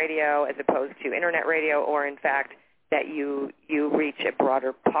terrestrial radio as opposed to internet radio, or in fact that you reach a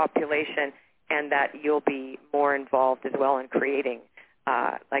broader population and that you'll be more involved as well in creating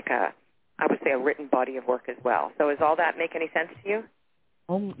I would say a written body of work as well. So does all that make any sense to you?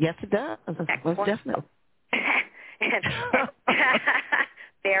 Oh, yes, it does. Most definitely.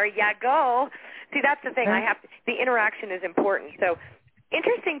 There you go. See, that's the thing. The interaction is important. So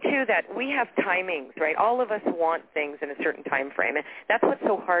interesting, too, that we have timings, right? All of us want things in a certain time frame. And that's what's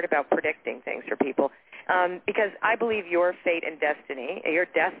so hard about predicting things for people. Because I believe your fate and destiny, your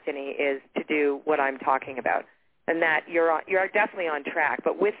destiny is to do what I'm talking about. And that you're definitely on track.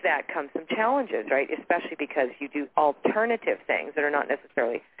 But with that comes some challenges, right? Especially because you do alternative things that are not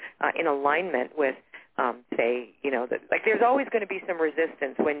necessarily in alignment with, there's always going to be some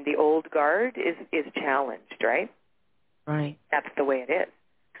resistance when the old guard is challenged, right? Right. That's the way it is.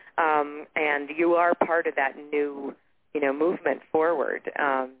 And you are part of that new, movement forward.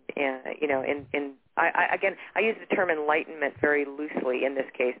 I use the term enlightenment very loosely in this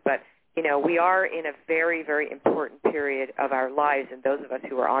case, but we are in a very, very important period of our lives, and those of us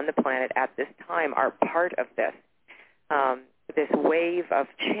who are on the planet at this time are part of this wave of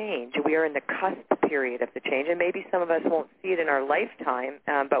change. We are in the cusp period of the change, and maybe some of us won't see it in our lifetime,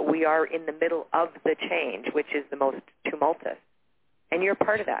 but we are in the middle of the change, which is the most tumultuous. And you're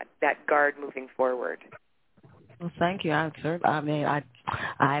part of that guard moving forward. Well, thank you. I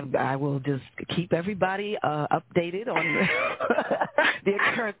will just keep everybody updated on the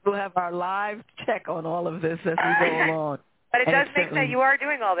occurrence. We'll have our live check on all of this as we go along. But it does make that you are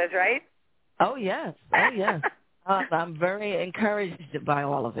doing all this, right? Oh, yes. I'm very encouraged by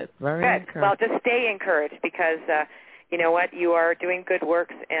all of it. Very good. Encouraged. Well, just stay encouraged because, you know what, you are doing good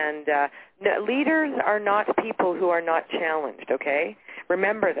works, and leaders are not people who are not challenged, okay?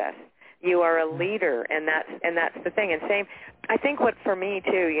 Remember this. You are a leader, and that's the thing. And same, I think what for me,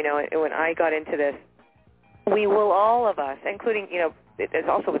 too, when I got into this, we will all of us, including, there's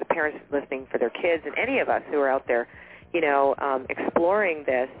also with the parents listening for their kids and any of us who are out there, exploring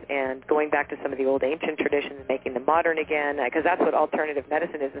this and going back to some of the old ancient traditions and making them modern again, because that's what alternative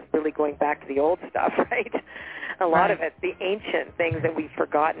medicine is really going back to the old stuff, right? A lot of it, the ancient things that we've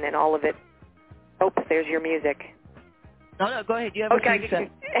forgotten, and all of it. Oops, there's your music. No, go ahead. You have a thing to say.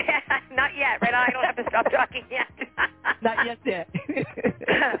 Not yet, right? I don't have to stop talking yet. Not yet.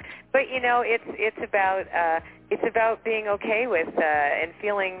 But it's about being okay with and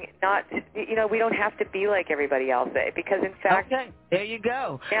feeling not. We don't have to be like everybody else, because in fact. Okay, there you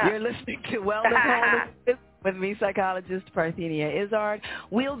go. Yeah. You're listening to Wellness Wholeness with me, psychologist Parthenia Izzard.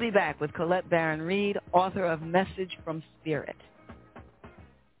 We'll be back with Colette Baron-Reid, author of Message from Spirit.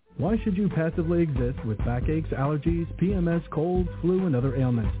 Why should you passively exist with backaches, allergies, PMS, colds, flu, and other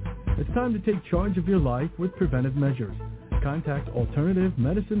ailments? It's time to take charge of your life with preventive measures. Contact Alternative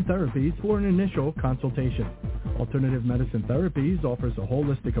Medicine Therapies for an initial consultation. Alternative Medicine Therapies offers a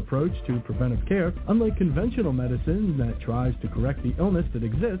holistic approach to preventive care, unlike conventional medicine that tries to correct the illness that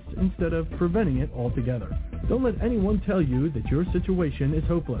exists instead of preventing it altogether. Don't let anyone tell you that your situation is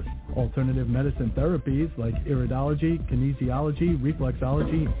hopeless. Alternative medicine therapies like iridology, kinesiology,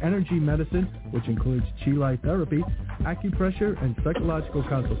 reflexology, energy medicine, which includes chi light therapy, acupressure, and psychological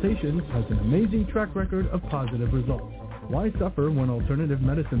consultations, has an amazing track record of positive results. Why suffer when Alternative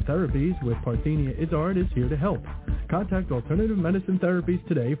Medicine Therapies with Parthenia Izzard is here to help? Contact Alternative Medicine Therapies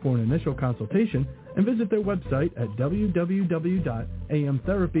today for an initial consultation and visit their website at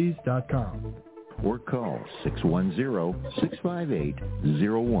www.amtherapies.com. Or call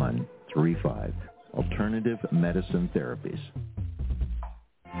 610-658-0135. Alternative Medicine Therapies.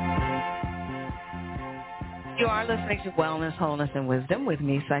 You are listening to Wellness, Wholeness, and Wisdom with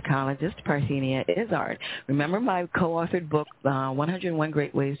me, psychologist Parthenia Izzard. Remember my co-authored book, 101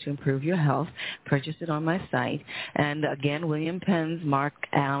 Great Ways to Improve Your Health. Purchase it on my site. And again, William Penn's Mark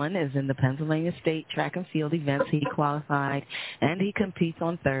Allen is in the Pennsylvania State Track and Field events. He qualified, and he competes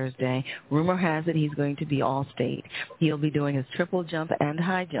on Thursday. Rumor has it he's going to be all-state. He'll be doing his triple jump and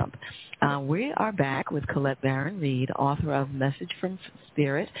high jump. We are back with Colette Baron-Reid, author of Message from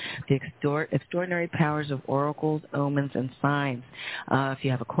Spirit, The Extraordinary Powers of Oral oracles, omens, and signs. If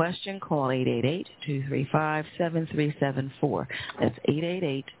you have a question, call 888-235-7374. That's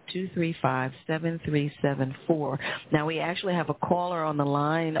 888-235-7374. Now, we actually have a caller on the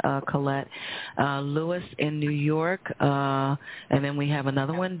line, Colette, Lewis in New York, and then we have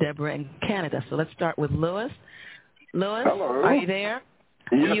another one, Deborah in Canada. So let's start with Lewis. Lewis, hello. Are you there?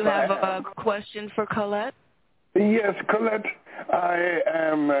 Yes, Do you have a question for Colette? Yes, Colette. I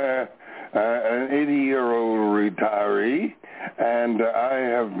am an 80-year-old retiree, and I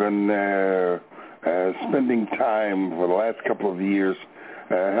have been spending time for the last couple of years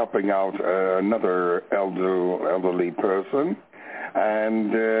helping out another elderly person.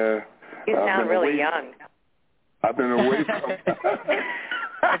 And you sound really young. I've been away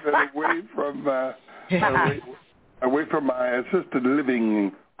from away from my assisted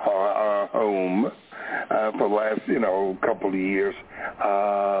living home for the last, couple of years.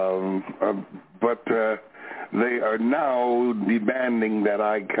 But they are now demanding that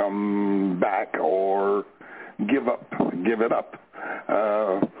I come back or give it up.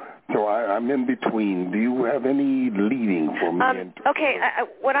 So I'm in between. Do you have any leading for me? Okay,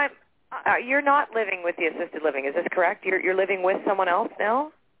 you're not living with the assisted living, is this correct? You're living with someone else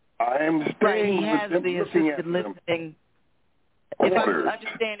now? I am staying He has the assisted living. If I'm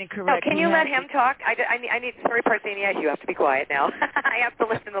understanding correctly. Can you let him talk? I need. Sorry, Parthenia, you have to be quiet now. I have to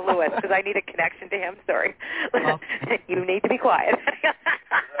listen to Lewis because I need a connection to him. Sorry. Okay. You need to be quiet.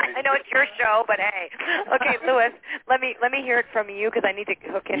 I know it's your show, but hey. Okay, Lewis, let me hear it from you because I need to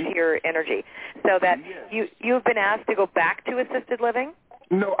hook into your energy. So that you've been asked to go back to assisted living?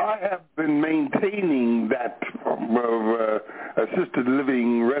 No, I have been maintaining that assisted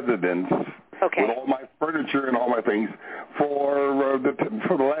living residence with all my furniture and all my things for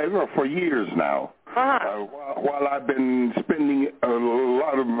years now. While I've been spending a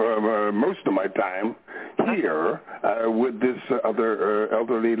lot of most of my time here with this other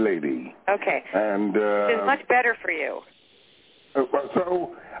elderly lady. Okay. And it's much better for you.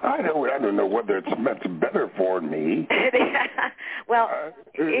 So I don't know whether it's much better for me. Well,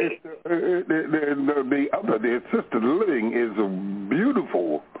 the assisted living is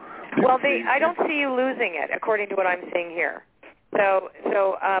beautiful. Well, I don't see you losing it, according to what I'm seeing here. So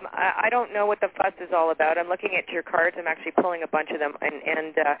I don't know what the fuss is all about. I'm looking at your cards. I'm actually pulling a bunch of them,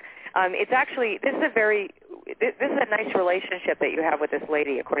 and it's actually this is a nice relationship that you have with this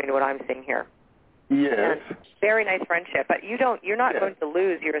lady, according to what I'm seeing here. Yes. And very nice friendship, but you're not going to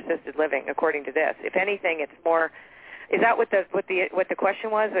lose your assisted living, according to this. If anything, it's more. Is that what the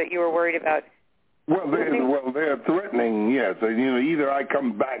question was that you were worried about? Well, they're threatening. Yes, either I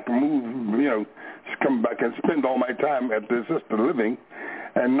come back, come back and spend all my time at the assisted living,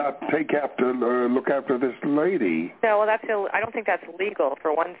 and not look after this lady. No, well, I don't think that's legal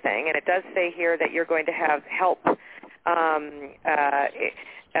for one thing, and it does say here that you're going to have help.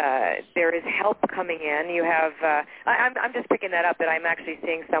 There is help coming in. You have. I'm just picking that up. That I'm actually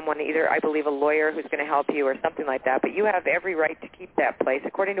seeing someone, either I believe a lawyer who's going to help you or something like that. But you have every right to keep that place.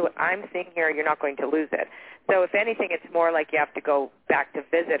 According to what I'm seeing here, you're not going to lose it. So if anything, it's more like you have to go back to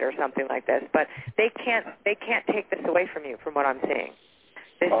visit or something like this. But they can't take this away from you, from what I'm seeing.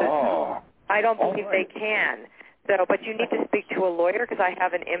 I don't believe they can. So, but you need to speak to a lawyer because I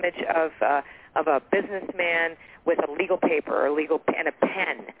have an image of a businessman with a legal paper and a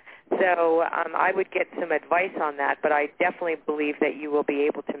pen. So I would get some advice on that, but I definitely believe that you will be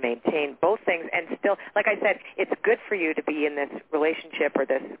able to maintain both things and still, like I said, it's good for you to be in this relationship or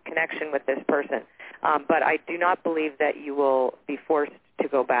this connection with this person. But I do not believe that you will be forced to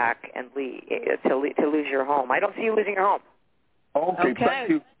go back and to lose your home. I don't see you losing your home. Okay. Thank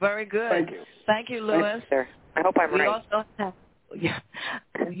you. Very good. Thank you, Lewis. Sir. I hope I'm right.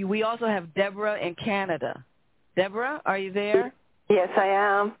 We also have Deborah in Canada. Deborah, are you there? Yes, I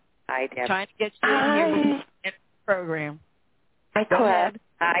am. Hi, Deborah. Trying to get you in the program. Hi, Colette.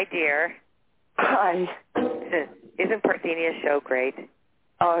 Hi, dear. Hi. Isn't Parthenia's show great?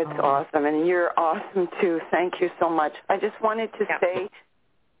 Oh, it's awesome, and you're awesome, too. Thank you so much. I just wanted to say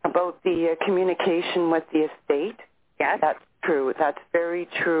about the communication with the estate. Yes. That's true. That's very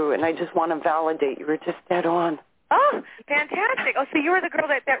true, and I just want to validate you were just dead on. Oh, fantastic. Oh, so you were the girl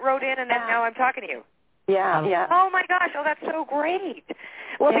that wrote in, and then now I'm talking to you. Yeah. Oh, my gosh. Oh, that's so great.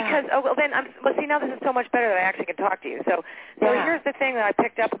 Well, because, see, now this is so much better that I actually can talk to you. So here's the thing that I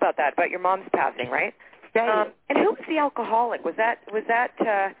picked up about your mom's passing, right? Right. And who was the alcoholic? Who was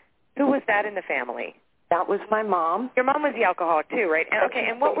that in the family? That was my mom. Your mom was the alcoholic, too, right? And,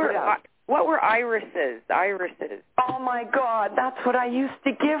 and what What were irises? Irises. Oh my God, that's what I used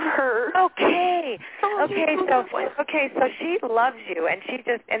to give her. Okay. So she loves you, and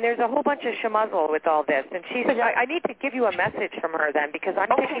and there's a whole bunch of schmuzzle with all this, and I need to give you a message from her then, because I'm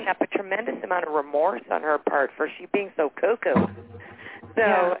picking up a tremendous amount of remorse on her part for she being so cuckoo.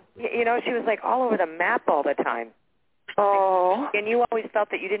 So, she was like all over the map all the time. Oh. And you always felt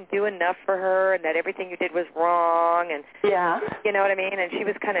that you didn't do enough for her and that everything you did was wrong. And you know what I mean? And she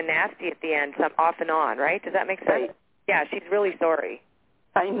was kind of nasty at the end, off and on, right? Does that make sense? Right. Yeah, she's really sorry.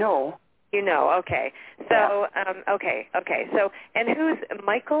 I know. You know, okay. So, okay. So, and who's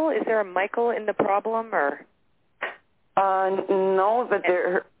Michael? Is there a Michael in the problem, or? No, but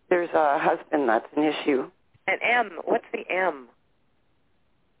there's a husband that's an issue. And M, what's the M?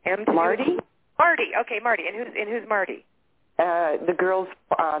 M. Marty? Marty. Okay, Marty. And who's Marty? The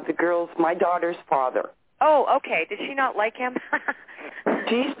girl's my daughter's father. Oh, okay. Did she not like him?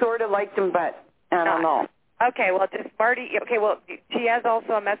 She sort of liked him, but I don't know. Okay, well, just Marty. Okay, well, she has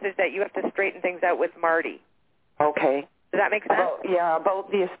also a message that you have to straighten things out with Marty. Okay. Does that make sense? About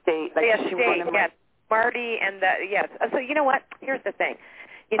the estate. Like the estate, yes. Marty and yes. So you know what? Here's the thing.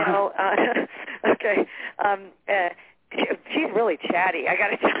 You know, okay. She's really chatty. I got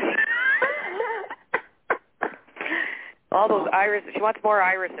to tell you. All those irises. She wants more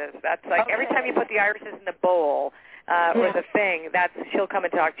irises. That's like every time you put the irises in the bowl or the thing, she'll come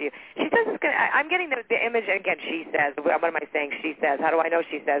and talk to you. She says it's gonna. I'm getting the image, and again, she says. What am I saying? She says. How do I know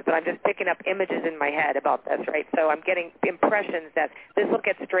she says? But I'm just picking up images in my head about this, right? So I'm getting impressions that this will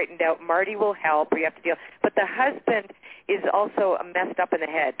get straightened out. Marty will help, or you have to deal. But the husband is also messed up in the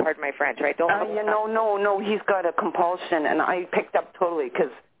head. Pardon my French, right? No. He's got a compulsion, and I picked up totally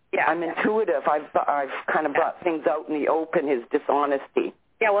because. Yeah. I'm intuitive. I've kind of brought things out in the open, his dishonesty.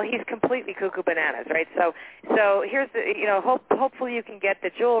 Yeah, well, he's completely cuckoo bananas, right? So here's the, hopefully you can get the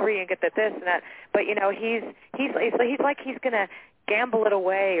jewelry and get the this and that, but he's like he's gonna gamble it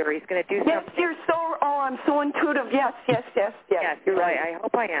away, or he's gonna do something. Yes, I'm so intuitive. Yes. Yes, you're right. I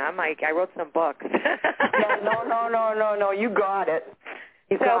hope I am. I wrote some books. No, you got it.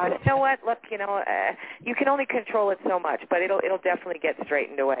 You know what? Look, you can only control it so much, but it'll definitely get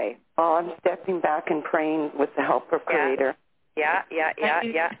straightened away. Oh, I'm stepping back and praying with the help of Creator. Yeah. Thank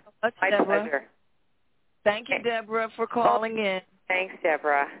you so much, My Deborah. pleasure. Thank you, Deborah, for calling in. Thanks,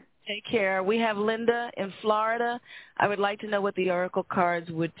 Deborah. Take care. We have Linda in Florida. I would like to know what the oracle cards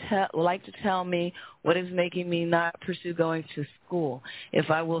would like to tell me what is making me not pursue going to school.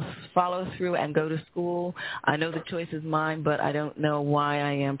 If I will follow through and go to school, I know the choice is mine, but I don't know why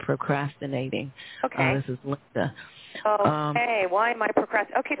I am procrastinating. Okay. This is Linda. Okay, why am I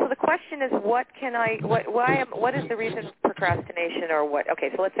procrastinating? Okay, so the question is, what is the reason for procrastination, or what? Okay,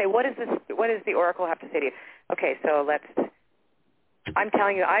 so let's say, what does the oracle have to say to you? Okay, so I'm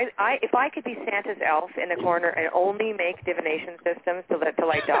telling you, if I could be Santa's elf in the corner and only make divination systems till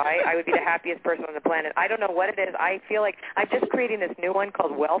I die, I would be the happiest person on the planet. I don't know what it is. I feel like I'm just creating this new one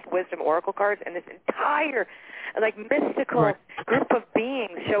called Wealth, Wisdom, Oracle Cards, and this entire mystical group of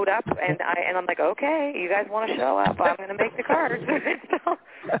beings showed up, and I'm like, okay, you guys want to show up? I'm going to make the cards.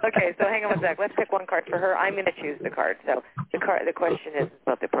 Okay, so hang on one sec. Let's pick one card for her. I'm going to choose the card. So the question is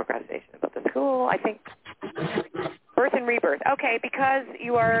about the procrastination, about the school. I think birth and rebirth. Okay, because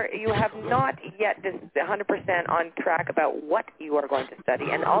you have not yet 100% on track about what you are going to study,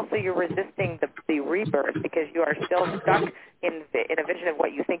 and also you're resisting the rebirth because you are still stuck in a vision of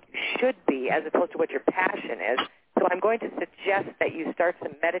what you think you should be as opposed to what your passion is. So I'm going to suggest that you start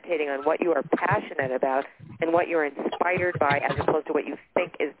some meditating on what you are passionate about and what you're inspired by as opposed to what you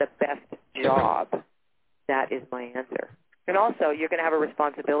think is the best job. That is my answer. And also, you're going to have a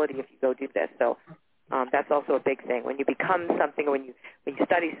responsibility if you go do this. So that's also a big thing. When you become something, or when you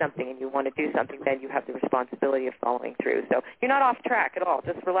study something and you want to do something, then you have the responsibility of following through. So you're not off track at all.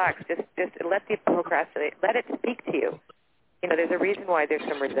 Just relax. Just let the procrastinate. Let it speak to you. There's a reason why there's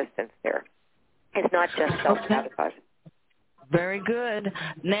some resistance there. It's not just self-sabotage. Very good.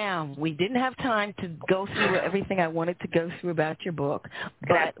 Now, we didn't have time to go through everything I wanted to go through about your book,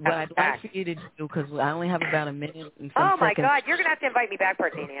 but what I'd like for you to do, because I only have about a minute and some my seconds. God, you're going to have to invite me back,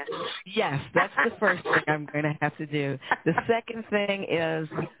 Parthenia. Yes, that's the first thing I'm going to have to do. The second thing is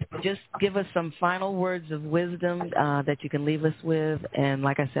just give us some final words of wisdom that you can leave us with, and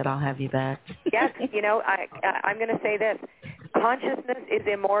like I said, I'll have you back. Yes, I'm going to say this. Consciousness is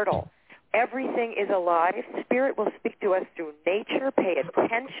immortal. Everything is alive. Spirit will speak to us through nature. Pay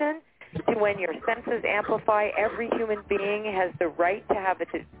attention to when your senses amplify. Every human being has the right to have a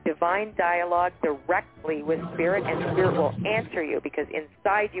divine dialogue directly with Spirit, and Spirit will answer you because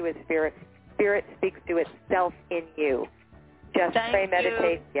inside you is Spirit. Spirit speaks to itself in you. Just pray,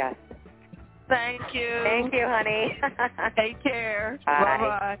 meditate. Yes. Thank you. Thank you, honey. Take care. Bye.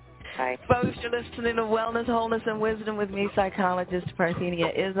 Bye-bye. Bye. Folks, you're listening to Wellness, Wholeness, and Wisdom with me, psychologist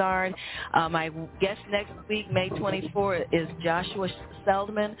Parthenia Izzard. My guest next week, May 24th, is Joshua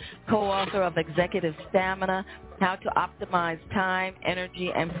Seldman, co-author of Executive Stamina, How to Optimize Time,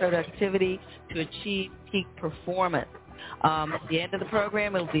 Energy, and Productivity to Achieve Peak Performance. At the end of the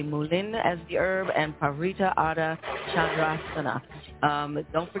program, it will be Mulin as the herb and Parita Ada Chandrasana.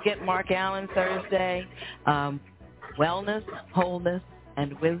 Don't forget Mark Allen Thursday. Wellness, Wholeness,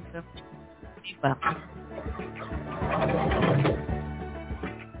 and Wisdom. Be well.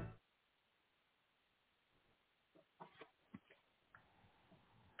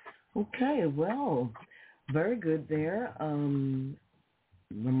 Okay, well, very good there.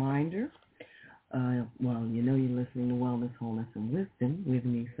 Reminder. Well, you know you're listening to Wellness, Wholeness, and Wisdom with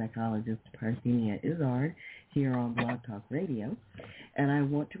me, psychologist Parthenia Izzard, here on Blog Talk Radio. And I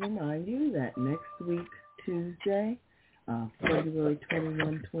want to remind you that next week, Tuesday, February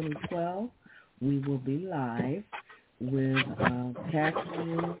 21, 2012, we will be live with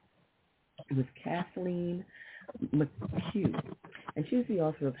Kathleen McHugh. And she's the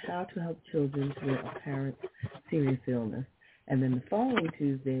author of How to Help Children Through a Parent's Serious Illness. And then the following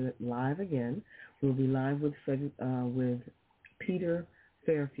Tuesday, live again, we'll be live with Peter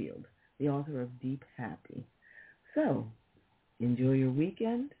Fairfield, the author of Deep Happy. So, enjoy your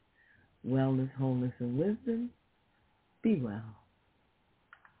weekend. Wellness, wholeness, and wisdom. Be well.